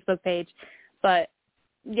my Facebook page. But,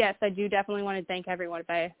 yes, I do definitely want to thank everyone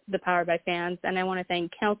by the Powered by Fans, and I want to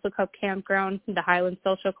thank Council Cup Campground, the Highland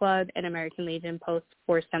Social Club, and American Legion Post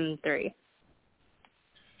 473.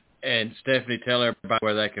 And, Stephanie, tell everybody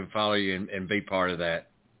where they can follow you and be part of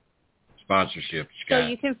that sponsorship.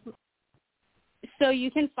 So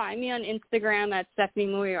you can find me on Instagram at Stephanie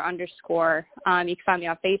Moyer _. You can find me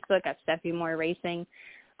on Facebook at Stephanie Moyer Racing.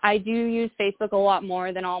 I do use Facebook a lot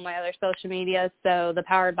more than all my other social media. So the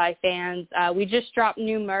Powered by Fans, we just dropped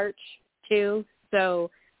new merch too. So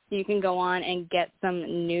you can go on and get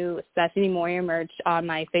some new Stephanie Moyer merch on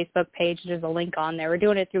my Facebook page. There's a link on there. We're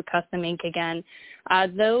doing it through Custom Ink again.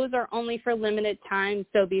 Those are only for limited time,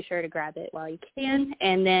 so be sure to grab it while you can.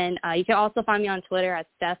 And then you can also find me on Twitter at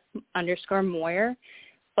Steph_Moyer.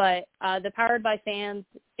 But the Powered by Fans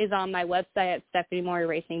is on my website at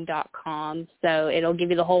StephanieMoyerRacing.com, so it'll give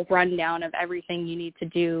you the whole rundown of everything you need to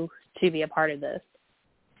do to be a part of this.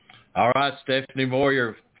 All right, Stephanie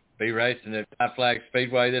Moyer be racing at Five Flag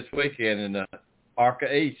Speedway this weekend in the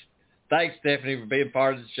ARCA East. Thanks, Stephanie, for being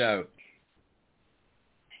part of the show.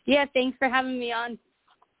 Yeah, thanks for having me on.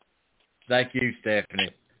 Thank you,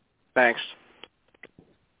 Stephanie. Thanks.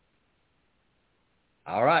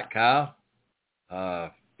 All right, Kyle.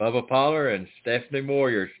 Bubba Pollard and Stephanie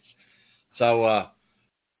Moyer. So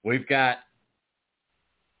we've got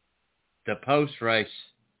the post-race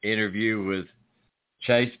interview with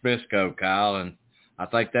Chase Briscoe, Kyle, and I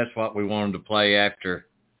think that's what we wanted to play after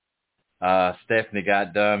Stephanie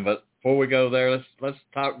got done. But before we go there, let's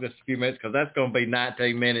talk just a few minutes because that's going to be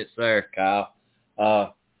 19 minutes there, Kyle.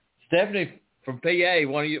 Stephanie from PA,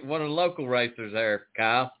 one of the local racers there,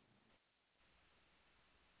 Kyle.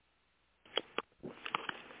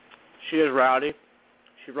 She is Rowdy.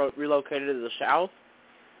 She relocated to the South,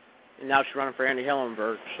 and now she's running for Andy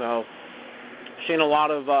Hillenberg. So seen a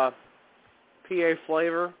lot of PA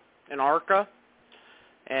flavor in ARCA,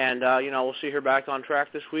 and, we'll see her back on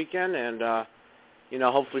track this weekend, and,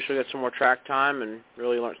 hopefully she'll get some more track time and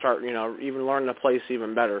really even learn the place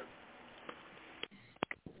even better.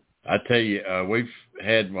 I tell you, we've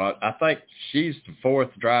had I think she's the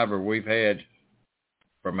fourth driver we've had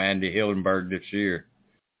from Andy Hillenberg this year.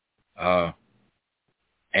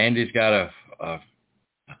 Andy's got a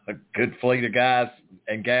good fleet of guys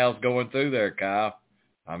and gals going through there, Kyle.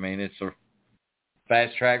 I mean, it's a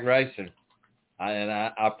fast track racing, and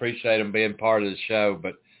I appreciate him being part of the show.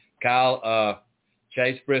 But Kyle,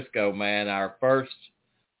 Chase Briscoe, man, he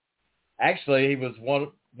was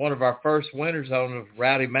one of our first winners on the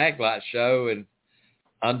Rowdy Maglite Show and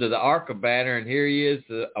under the ARCA banner, and here he is,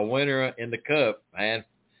 a winner in the Cup, man.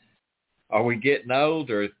 Are we getting old,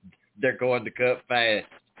 or they're going to Cup fast?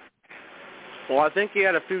 Well, I think he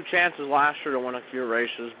had a few chances last year to win a few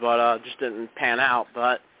races, but just didn't pan out.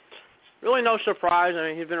 But really no surprise. I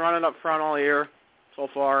mean, he's been running up front all year so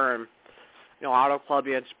far. And, Auto Club,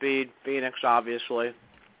 he had speed, Phoenix, obviously,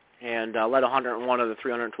 and led 101 of the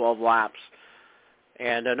 312 laps.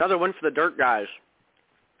 And another win for the dirt guys.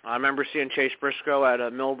 I remember seeing Chase Briscoe at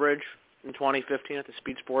Millbridge in 2015 at the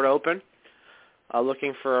Speed Sport Open,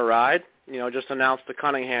 looking for a ride. Just announced the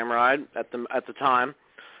Cunningham ride at the time.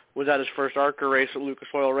 Was at his first ARCA race at Lucas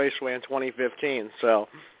Oil Raceway in 2015. So,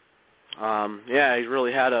 he's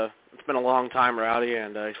really it's been a long time, Rowdy,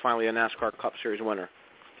 and he's finally a NASCAR Cup Series winner.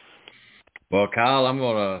 Well, Kyle,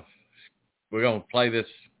 we're going to play this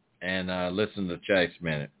and listen to Chase a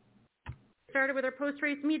minute. Started with our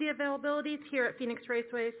post-race media availabilities here at Phoenix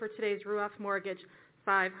Raceway for today's Ruoff Mortgage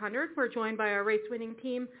 500. We're joined by our race-winning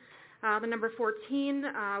team. The number 14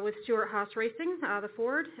 with Stuart Haas Racing, the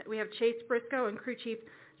Ford. We have Chase Briscoe and crew chief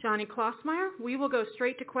Johnny Klossmeyer. We will go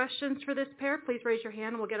straight to questions for this pair. Please raise your hand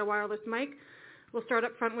and we'll get a wireless mic. We'll start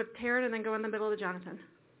up front with Taryn and then go in the middle to Jonathan.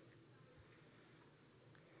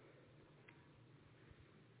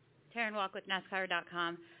 Taryn Walk with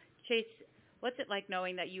NASCAR.com. Chase, what's it like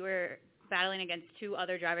knowing that you were battling against two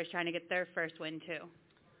other drivers trying to get their first win too?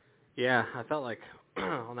 Yeah, I felt like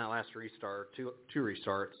on that last restart, two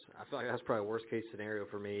restarts, I feel like that's probably a worst case scenario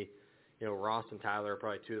for me. Ross and Tyler are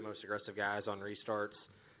probably two of the most aggressive guys on restarts,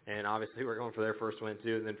 and obviously we're going for their first win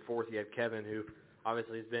too. And then fourth, you had Kevin, who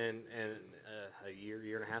obviously has been in a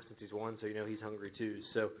year and a half since he's won, so he's hungry too.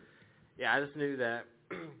 So yeah, I just knew that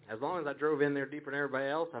as long as I drove in there deeper than everybody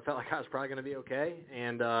else, I felt like I was probably going to be okay.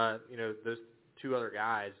 And those two other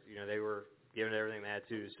guys, they were giving it everything they had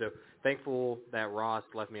to. So thankful that Ross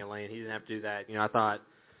left me a lane. He didn't have to do that. I thought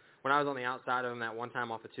when I was on the outside of him that one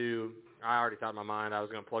time off of two, I already thought in my mind I was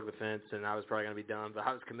going to plug the fence and I was probably going to be done, but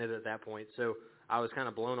I was committed at that point. So I was kind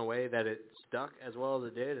of blown away that it stuck as well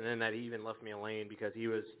as it did, and then that he even left me a lane because he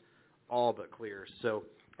was all but clear. So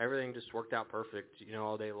everything just worked out perfect,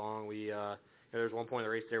 all day long. We there was one point in the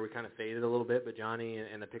race there we kind of faded a little bit, but Johnny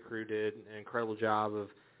and the pit crew did an incredible job of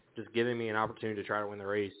just giving me an opportunity to try to win the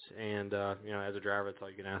race. And, as a driver, that's all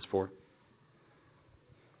you can ask for.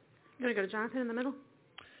 You want to go to Jonathan in the middle?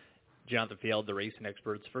 Jonathan Field, the racing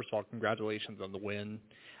experts. First of all, congratulations on the win.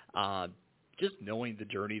 Just knowing the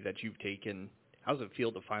journey that you've taken, how does it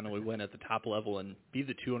feel to finally win at the top level and be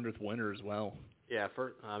the 200th winner as well? Yeah,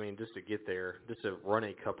 just to get there, just to run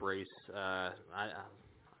a cup race,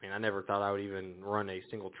 I never thought I would even run a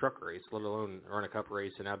single truck race, let alone run a cup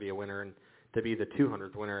race, and I'd be a winner, and to be the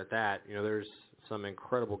 200th winner at that. There's some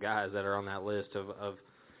incredible guys that are on that list of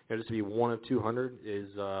just to be one of 200 is,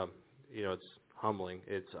 it's humbling.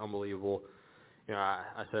 It's unbelievable.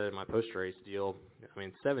 I said in my post-race deal,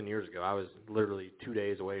 7 years ago, I was literally 2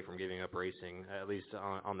 days away from giving up racing, at least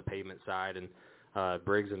on the pavement side, and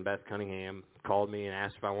Briggs and Beth Cunningham called me and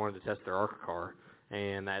asked if I wanted to test their ARCA car,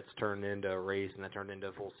 and that's turned into a race, and that turned into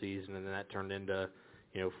a full season, and then that turned into,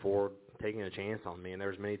 Ford taking a chance on me. And there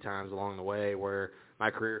was many times along the way where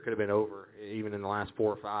my career could have been over, even in the last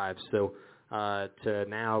 4 or 5. So to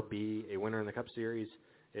now be a winner in the Cup Series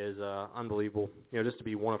is unbelievable. Just to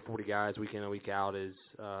be one of 40 guys week in and week out is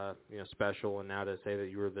special. And now to say that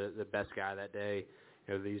you were the best guy that day,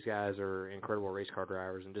 these guys are incredible race car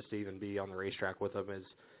drivers, and just to even be on the racetrack with them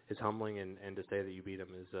is humbling. And to say that you beat them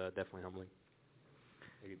is definitely humbling.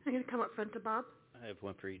 I'm going to come up front to Bob. I have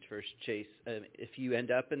one for each. First, Chase, if you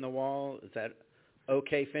end up in the wall, is that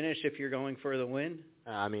okay finish if you're going for the win?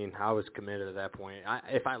 I was committed at that point.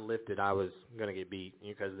 If I lifted, I was going to get beat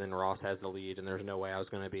because then Ross has the lead, and there's no way I was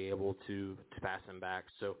going to be able to pass him back.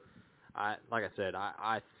 So, like I said,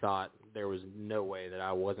 I thought there was no way that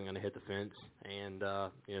I wasn't going to hit the fence. And,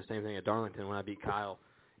 same thing at Darlington when I beat Kyle.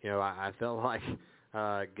 I felt like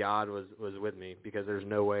God was with me because there's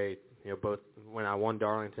no way, both when I won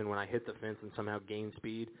Darlington, when I hit the fence and somehow gained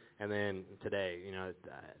speed, and then today,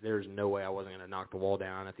 there's no way I wasn't going to knock the wall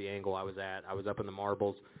down at the angle I was at. I was up in the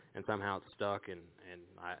marbles, and somehow it stuck, and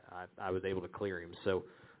I was able to clear him. So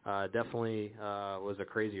definitely was a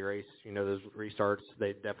crazy race. Those restarts,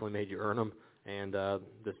 they definitely made you earn them, and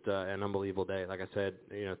just an unbelievable day. Like I said,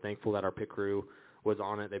 thankful that our pit crew was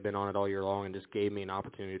on it. They've been on it all year long and just gave me an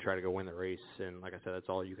opportunity to try to go win the race. And like I said, that's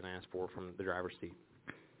all you can ask for from the driver's seat.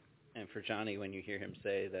 And for Johnny, when you hear him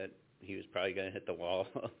say that he was probably going to hit the wall,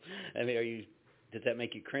 does that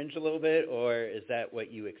make you cringe a little bit, or is that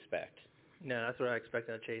what you expect? No, that's what I expect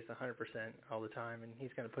out of Chase 100% all the time, and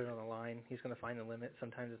he's going to put it on the line. He's going to find the limit.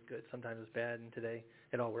 Sometimes it's good, sometimes it's bad, and today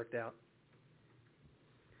it all worked out.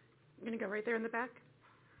 I'm going to go right there in the back.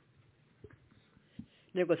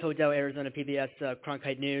 Nicholas Hodel, Arizona PBS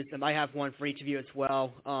Cronkite News. I have one for each of you as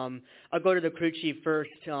well. I'll go to the crew chief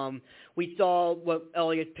first. We saw what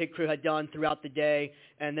Elliott's pit crew had done throughout the day,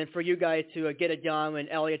 and then for you guys to get it done when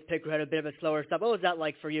Elliott's pit crew had a bit of a slower stop. What was that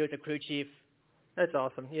like for you as a crew chief? That's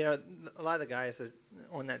awesome. A lot of the guys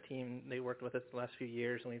on that team, they worked with us the last few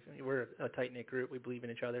years, and we're a tight-knit group. We believe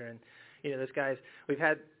in each other, and those guys, we've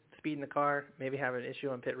had speed in the car, maybe have an issue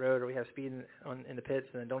on pit road, or we have speed in the pits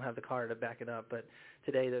and then don't have the car to back it up. But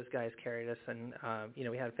today those guys carried us, and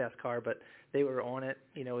we had a fast car, but they were on it.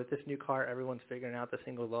 With this new car, everyone's figuring out the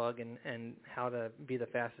single lug and how to be the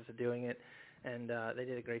fastest at doing it, and they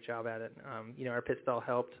did a great job at it. Our pit stall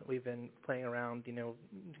helped. We've been playing around,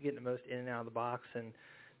 getting the most in and out of the box, and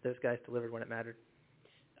those guys delivered when it mattered.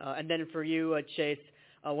 And then for you, Chase,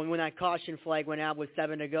 when that caution flag went out with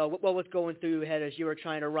 7 to go, what was going through your head as you were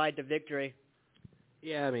trying to ride to victory?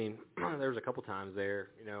 Yeah, there was a couple times there.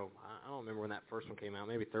 I don't remember when that first one came out,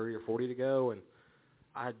 maybe 30 or 40 to go, and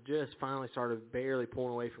I just finally started barely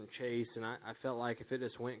pulling away from Chase, and I felt like if it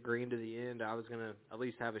just went green to the end, I was going to at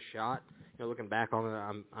least have a shot. Looking back on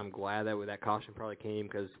it, I'm glad that caution probably came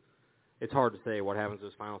because it's hard to say what happens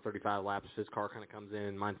those final 35 laps. His car kind of comes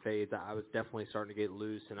in, mine fades. I was definitely starting to get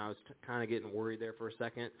loose, and I was kind of getting worried there for a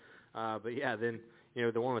second. But, yeah, then,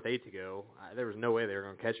 the one with 8 to go, there was no way they were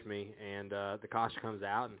going to catch me, and the caution comes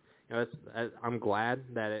out. And, I'm glad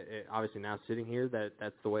that it obviously now sitting here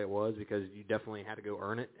that's the way it was because you definitely had to go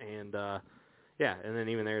earn it. And, and then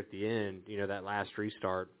even there at the end, that last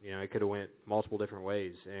restart, it could have went multiple different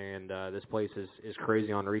ways. And this place is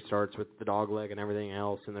crazy on restarts with the dog leg and everything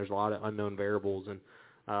else, and there's a lot of unknown variables. And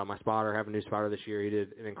my spotter, I have a new spotter this year, he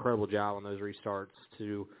did an incredible job on those restarts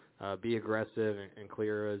to be aggressive and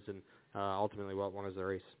clear us and ultimately won us the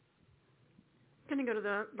race. Can you go to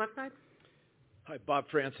the left side? Hi, Bob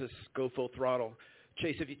Francis, Go Full Throttle.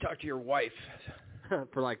 Chase, have you talked to your wife?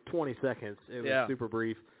 For like 20 seconds. It was super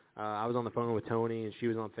brief. I was on the phone with Tony, and she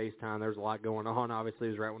was on FaceTime. There was a lot going on. Obviously,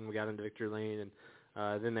 it was right when we got into victory lane.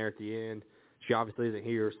 And then there at the end, she obviously isn't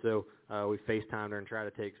here, so we FaceTimed her and tried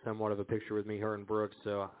to take somewhat of a picture with me, her, and Brooks.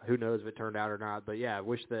 So who knows if it turned out or not. But, yeah, I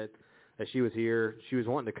wish that she was here. She was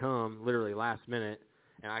wanting to come literally last minute,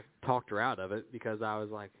 and I talked her out of it because I was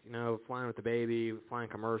like, flying with the baby, flying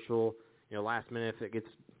commercial, last minute if it gets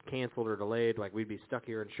canceled or delayed, like we'd be stuck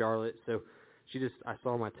here in Charlotte. So I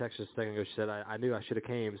saw my text just a second ago. She said, I knew I should have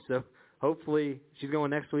came. So hopefully she's going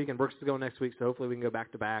next week and Brooks is going next week. So hopefully we can go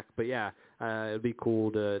back to back. But yeah, it'd be cool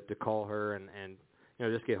to call her and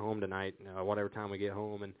just get home tonight, whatever time we get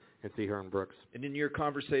home, and see her and Brooks. And in your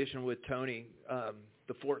conversation with Tony,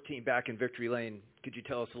 the 14 back in victory lane, could you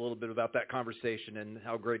tell us a little bit about that conversation and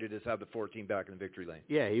how great it is to have the 14 back in the victory lane?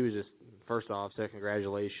 Yeah, he was just, first off, said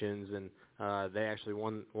congratulations, and they actually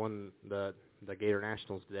won the Gator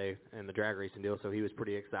Nationals today in the drag racing deal, so he was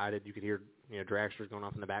pretty excited. You could hear dragsters going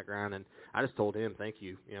off in the background, and I just told him thank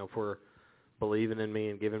you, for believing in me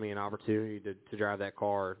and giving me an opportunity to drive that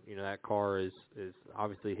car. That car is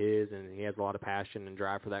obviously his, and he has a lot of passion and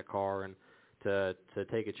drive for that car, and to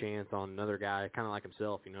take a chance on another guy kind of like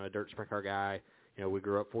himself, a dirt sprint car guy. We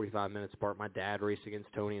grew up 45 minutes apart. My dad raced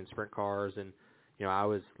against Tony in sprint cars, and I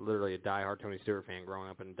was literally a diehard Tony Stewart fan growing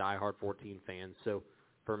up and a diehard 14 fan. So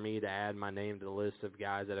for me to add my name to the list of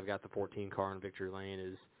guys that have got the 14 car in victory lane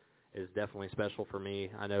is definitely special for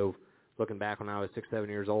me. I know, looking back when I was 6, 7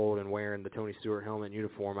 years old and wearing the Tony Stewart helmet and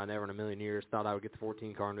uniform, I never in a million years thought I would get the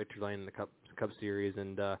 14 car in victory lane in the Cup Series,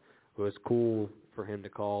 and it was cool for him to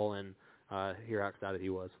call and hear how excited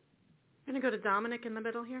he was. I'm going to go to Dominic in the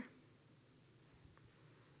middle here.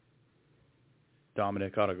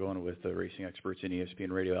 Dominic Otto going with the racing experts in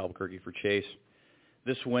ESPN Radio Albuquerque for Chase.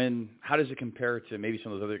 This win, how does it compare to maybe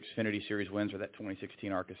some of those other Xfinity Series wins or that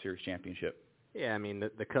 2016 ARCA Series championship? Yeah, I mean,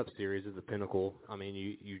 the Cup Series is the pinnacle. I mean,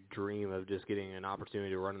 you dream of just getting an opportunity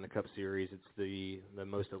to run in the Cup Series. It's the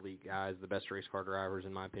most elite guys, the best race car drivers,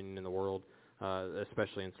 in my opinion, in the world,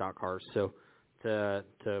 especially in stock cars. So to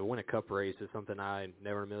win a Cup race is something I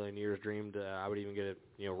never in a million years dreamed I would even get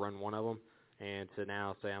to run one of them. And to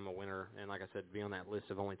now say I'm a winner, and like I said, be on that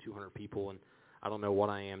list of only 200 people, and I don't know what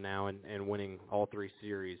I am now, and winning all 3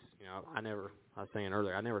 series. I was saying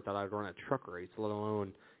earlier, I never thought I'd run a truck race, let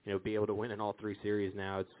alone be able to win in all 3 series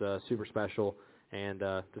now. It's super special, and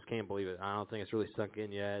just can't believe it. I don't think it's really sunk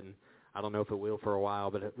in yet, and I don't know if it will for a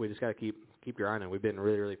while, but we just got to keep grinding. We've been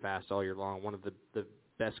really, really fast all year long. One of the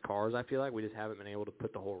best cars, I feel like. We just haven't been able to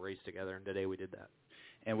put the whole race together, and today we did that.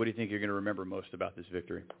 And what do you think you're going to remember most about this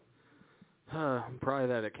victory? Probably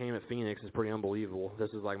that it came at Phoenix is pretty unbelievable. This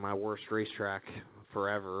is like my worst racetrack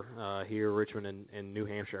forever, here, Richmond and New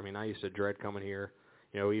Hampshire. I mean, I used to dread coming here,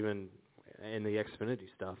 even in the Xfinity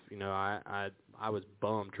stuff. I was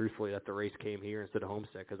bummed, truthfully, that the race came here instead of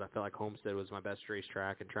Homestead, because I felt like Homestead was my best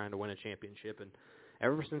racetrack and trying to win a championship. And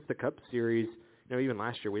ever since the Cup Series, even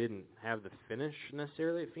last year we didn't have the finish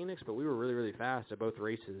necessarily at Phoenix, but we were really, really fast at both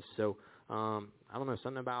races. So I don't know,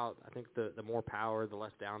 something about, I think the more power, the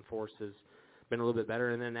less downforce has been a little bit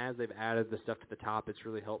better. And then as they've added the stuff to the top, it's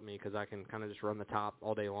really helped me because I can kind of just run the top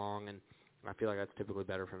all day long, and I feel like that's typically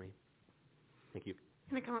better for me. Thank you.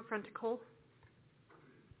 Going to come up front to Cole.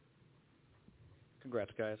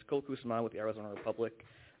 Congrats, guys. Cole Kusama with the Arizona Republic.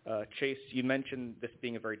 Chase, you mentioned this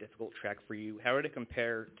being a very difficult track for you. How did it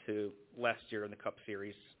compare to last year in the Cup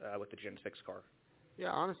Series with the Gen 6 car? Yeah,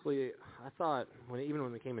 honestly, I thought even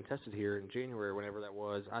when we came and tested here in January, whenever that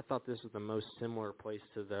was, I thought this was the most similar place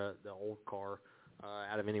to the old car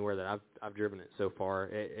out of anywhere that I've driven it so far.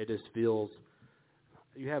 It just feels,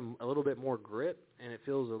 you have a little bit more grip, and it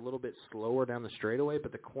feels a little bit slower down the straightaway,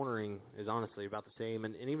 but the cornering is honestly about the same,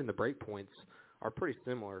 and even the brake points are pretty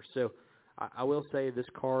similar. So I will say this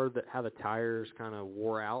car, how the tires kind of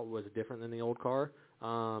wore out was different than the old car.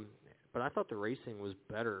 But I thought the racing was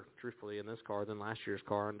better, truthfully, in this car than last year's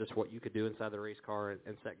car, and just what you could do inside the race car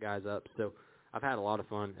and set guys up. So I've had a lot of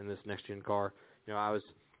fun in this next-gen car. I was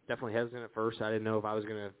definitely hesitant at first. I didn't know if I was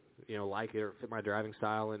going to, like it or fit my driving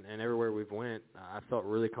style. And everywhere we've went, I felt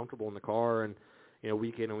really comfortable in the car. And,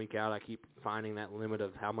 week in and week out, I keep finding that limit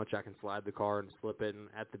of how much I can slide the car and slip it. And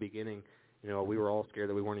at the beginning, we were all scared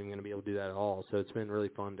that we weren't even going to be able to do that at all. So it's been really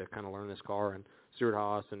fun to kind of learn this car. And Stuart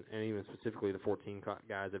Haas and even specifically the 14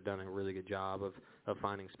 guys have done a really good job of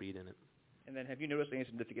finding speed in it. And then have you noticed any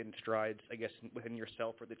significant strides, I guess, within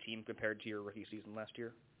yourself or the team compared to your rookie season last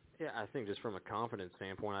year? Yeah, I think just from a confidence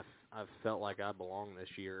standpoint, I've felt like I belong this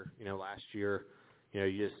year. Last year,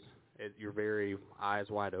 you're very eyes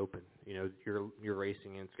wide open. You're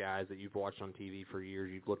racing against guys that you've watched on TV for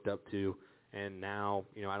years, you've looked up to. And now,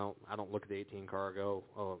 I don't look at the 18 car and go,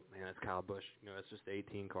 oh, man, that's Kyle Busch. It's just the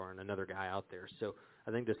 18 car and another guy out there. So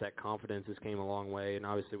I think just that confidence has came a long way. And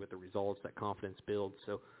obviously with the results, that confidence builds.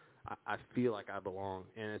 So I feel like I belong.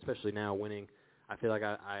 And especially now winning, I feel like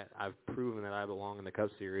I've proven that I belong in the Cup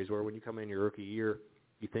Series, where when you come in your rookie year,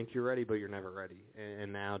 you think you're ready, but you're never ready.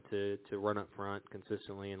 And now to run up front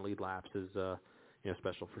consistently and lead laps is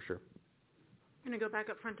special for sure. I'm going to go back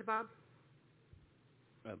up front to Bob.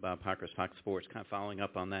 Bob Pockers, Fox Sports, kind of following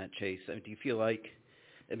up on that, Chase. Do you feel like,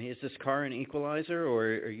 is this car an equalizer, or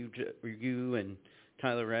are you and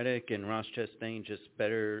Tyler Reddick and Ross Chastain just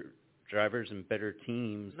better drivers and better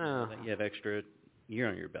teams? No. That you have extra year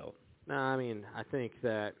on your belt. No, I mean, I think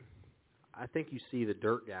you see the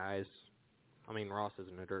dirt guys. I mean, Ross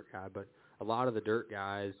isn't a dirt guy, but a lot of the dirt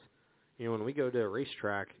guys, when we go to a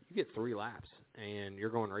racetrack, you get 3 laps, and you're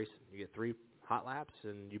going racing. You get 3 hot laps,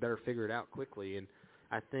 and you better figure it out quickly. And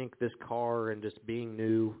I think this car and just being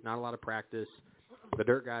new, not a lot of practice, the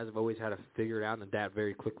dirt guys have always had to figure it out and adapt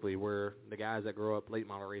very quickly, where the guys that grow up late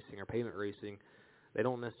model racing or pavement racing, they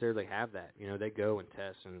don't necessarily have that. They go and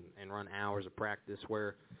test and run hours of practice,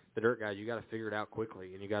 where the dirt guys, you got to figure it out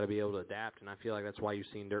quickly, and you got to be able to adapt. And I feel like that's why you've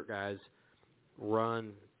seen dirt guys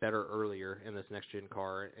run better earlier in this next-gen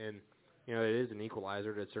car. And, it is an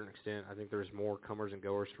equalizer to a certain extent. I think there's more comers and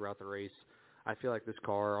goers throughout the race. I feel like this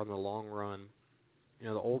car, on the long run,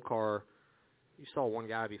 the old car, you saw one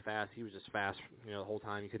guy be fast. He was just fast, the whole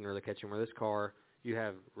time. You couldn't really catch him. Where this car, you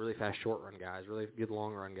have really fast short-run guys, really good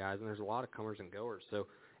long-run guys, and there's a lot of comers and goers. So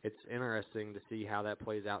it's interesting to see how that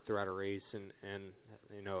plays out throughout a race. And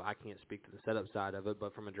I can't speak to the setup side of it,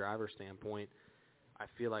 but from a driver's standpoint, I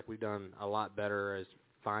feel like we've done a lot better as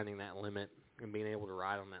finding that limit and being able to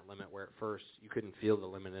ride on that limit, where at first you couldn't feel the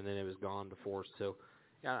limit and then it was gone before. So,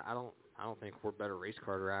 yeah, I don't think we're better race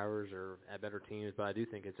car drivers or at better teams, but I do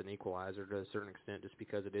think it's an equalizer to a certain extent, just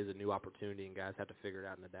because it is a new opportunity and guys have to figure it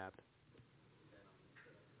out and adapt.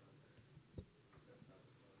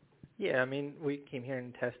 Yeah, I mean, we came here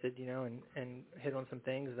and tested, and hit on some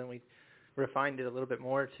things. Then we refined it a little bit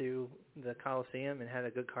more to the Coliseum and had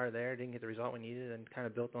a good car there. Didn't get the result we needed, and kind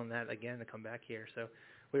of built on that again to come back here. So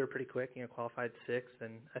we were pretty quick, qualified 6th.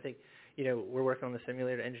 And I think, we're working on the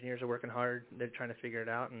simulator. Engineers are working hard. They're trying to figure it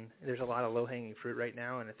out, and there's a lot of low-hanging fruit right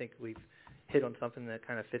now. And I think we've hit on something that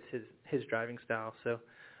kind of fits his driving style. So,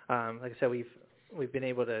 like I said, we've been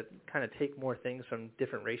able to kind of take more things from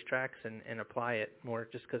different racetracks and apply it more,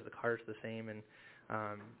 just because the car's the same, and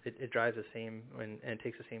it drives the same and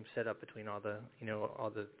takes the same setup between all the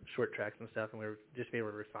short tracks and stuff, and we're just be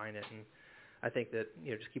able to refine it. And I think that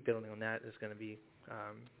just keep building on that is going to be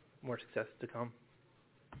more success to come.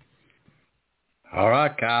 All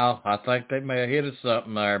right, Kyle. I think they may have hit us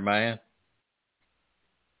something there, man.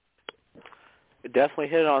 It definitely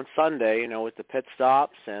hit on Sunday, with the pit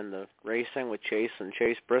stops and the racing with Chase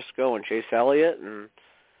Briscoe and Chase Elliott. And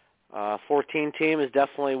 14 team is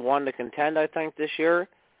definitely one to contend, I think, this year.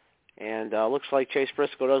 And looks like Chase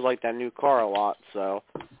Briscoe does like that new car a lot. So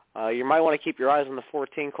you might want to keep your eyes on the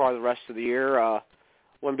 14 car the rest of the year.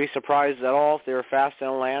 Wouldn't be surprised at all if they were fast in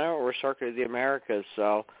Atlanta or Circuit of the Americas.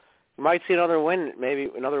 So you might see another win, maybe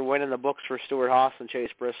another win in the books for Stuart Haas and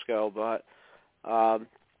Chase Briscoe. But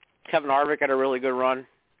Kevin Harvick had a really good run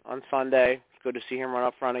on Sunday. It's good to see him run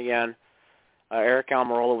up front again. Eric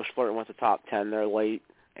Almirola was flirting with the top 10 there late.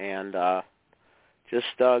 And just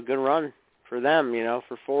a good run for them,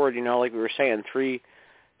 for Ford. Like we were saying, three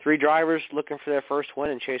drivers looking for their first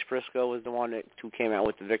win, and Chase Briscoe was the one who came out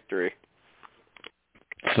with the victory.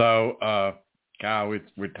 So, Kyle,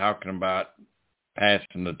 we're talking about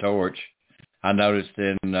passing the torch. I noticed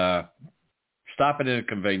in stopping in a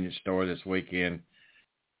convenience store this weekend,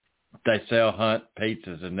 they sell Hunt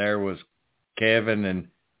pizzas, and there was Kevin and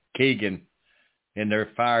Keegan in their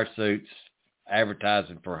fire suits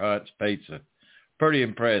advertising for Hunt's Pizza. Pretty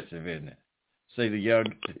impressive, isn't it? See the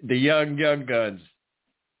young guns.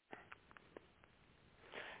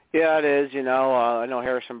 Yeah, it is. I know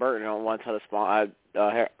Harrison Burton once had a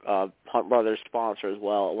Hunt Brothers sponsor as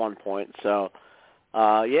well at one point. So,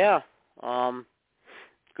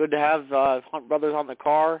 good to have Hunt Brothers on the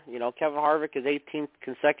car. Kevin Harvick, his 18th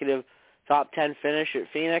consecutive top 10 finish at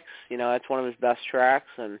Phoenix. That's one of his best tracks.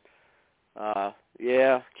 And,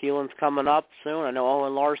 Keelan's coming up soon. I know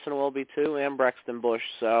Owen Larson will be too, and Braxton Busch.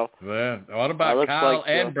 So, well, what about Kyle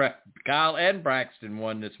and Braxton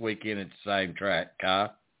won this weekend at the same track,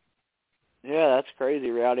 Kyle? Yeah, that's crazy.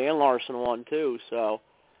 Rowdy and Larson won too. So,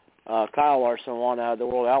 Kyle Larson won the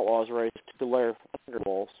World Outlaws race to Lair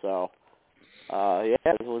Bowl. So,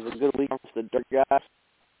 it was a good week for the dirt guys.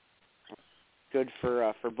 Good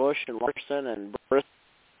for Busch and Larson and Bristol.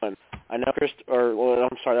 And I know that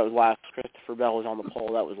was last. Christopher Bell was on the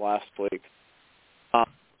pole. That was last week.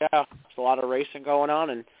 There's a lot of racing going on,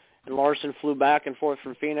 and Larson flew back and forth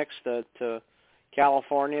from Phoenix to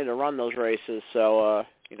California to run those races. So,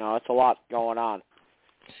 it's a lot going on.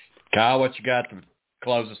 Kyle, what you got to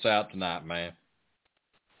close us out tonight, man?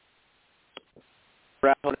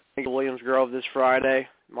 Williams Grove this Friday,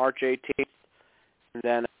 March 18th, and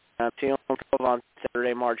then Teal Cove on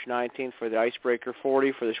Saturday, March 19th for the Icebreaker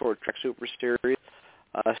 40 for the Short Track Super Series.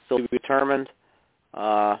 Still to be determined.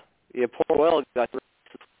 Port Royal got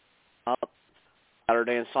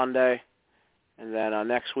Saturday and Sunday, and And then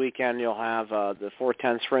next weekend you'll have the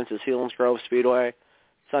 410 sprints at Selinsgrove Speedway,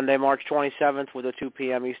 Sunday, March 27th with a 2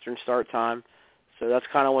 p.m. Eastern start time. So that's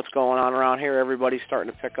kind of what's going on around here. Everybody's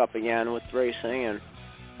starting to pick up again with racing, and,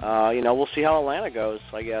 we'll see how Atlanta goes,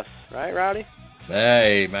 I guess. Right, Rowdy?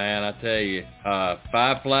 Hey, man, I tell you,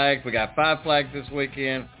 5 flags. We got 5 flags this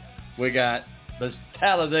weekend. We got the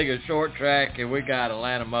Talladega Short Track, and we got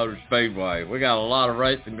Atlanta Motor Speedway. We got a lot of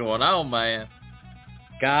racing going on, man.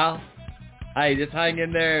 Kyle, hey, just hang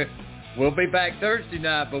in there. We'll be back Thursday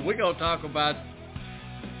night, but we're going to talk about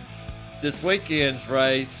this weekend's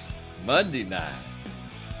race Monday night.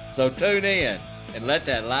 So tune in and let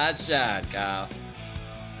that light shine, Kyle.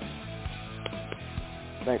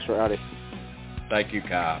 Thanks, Rowdy. Thank you,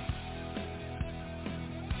 Kyle.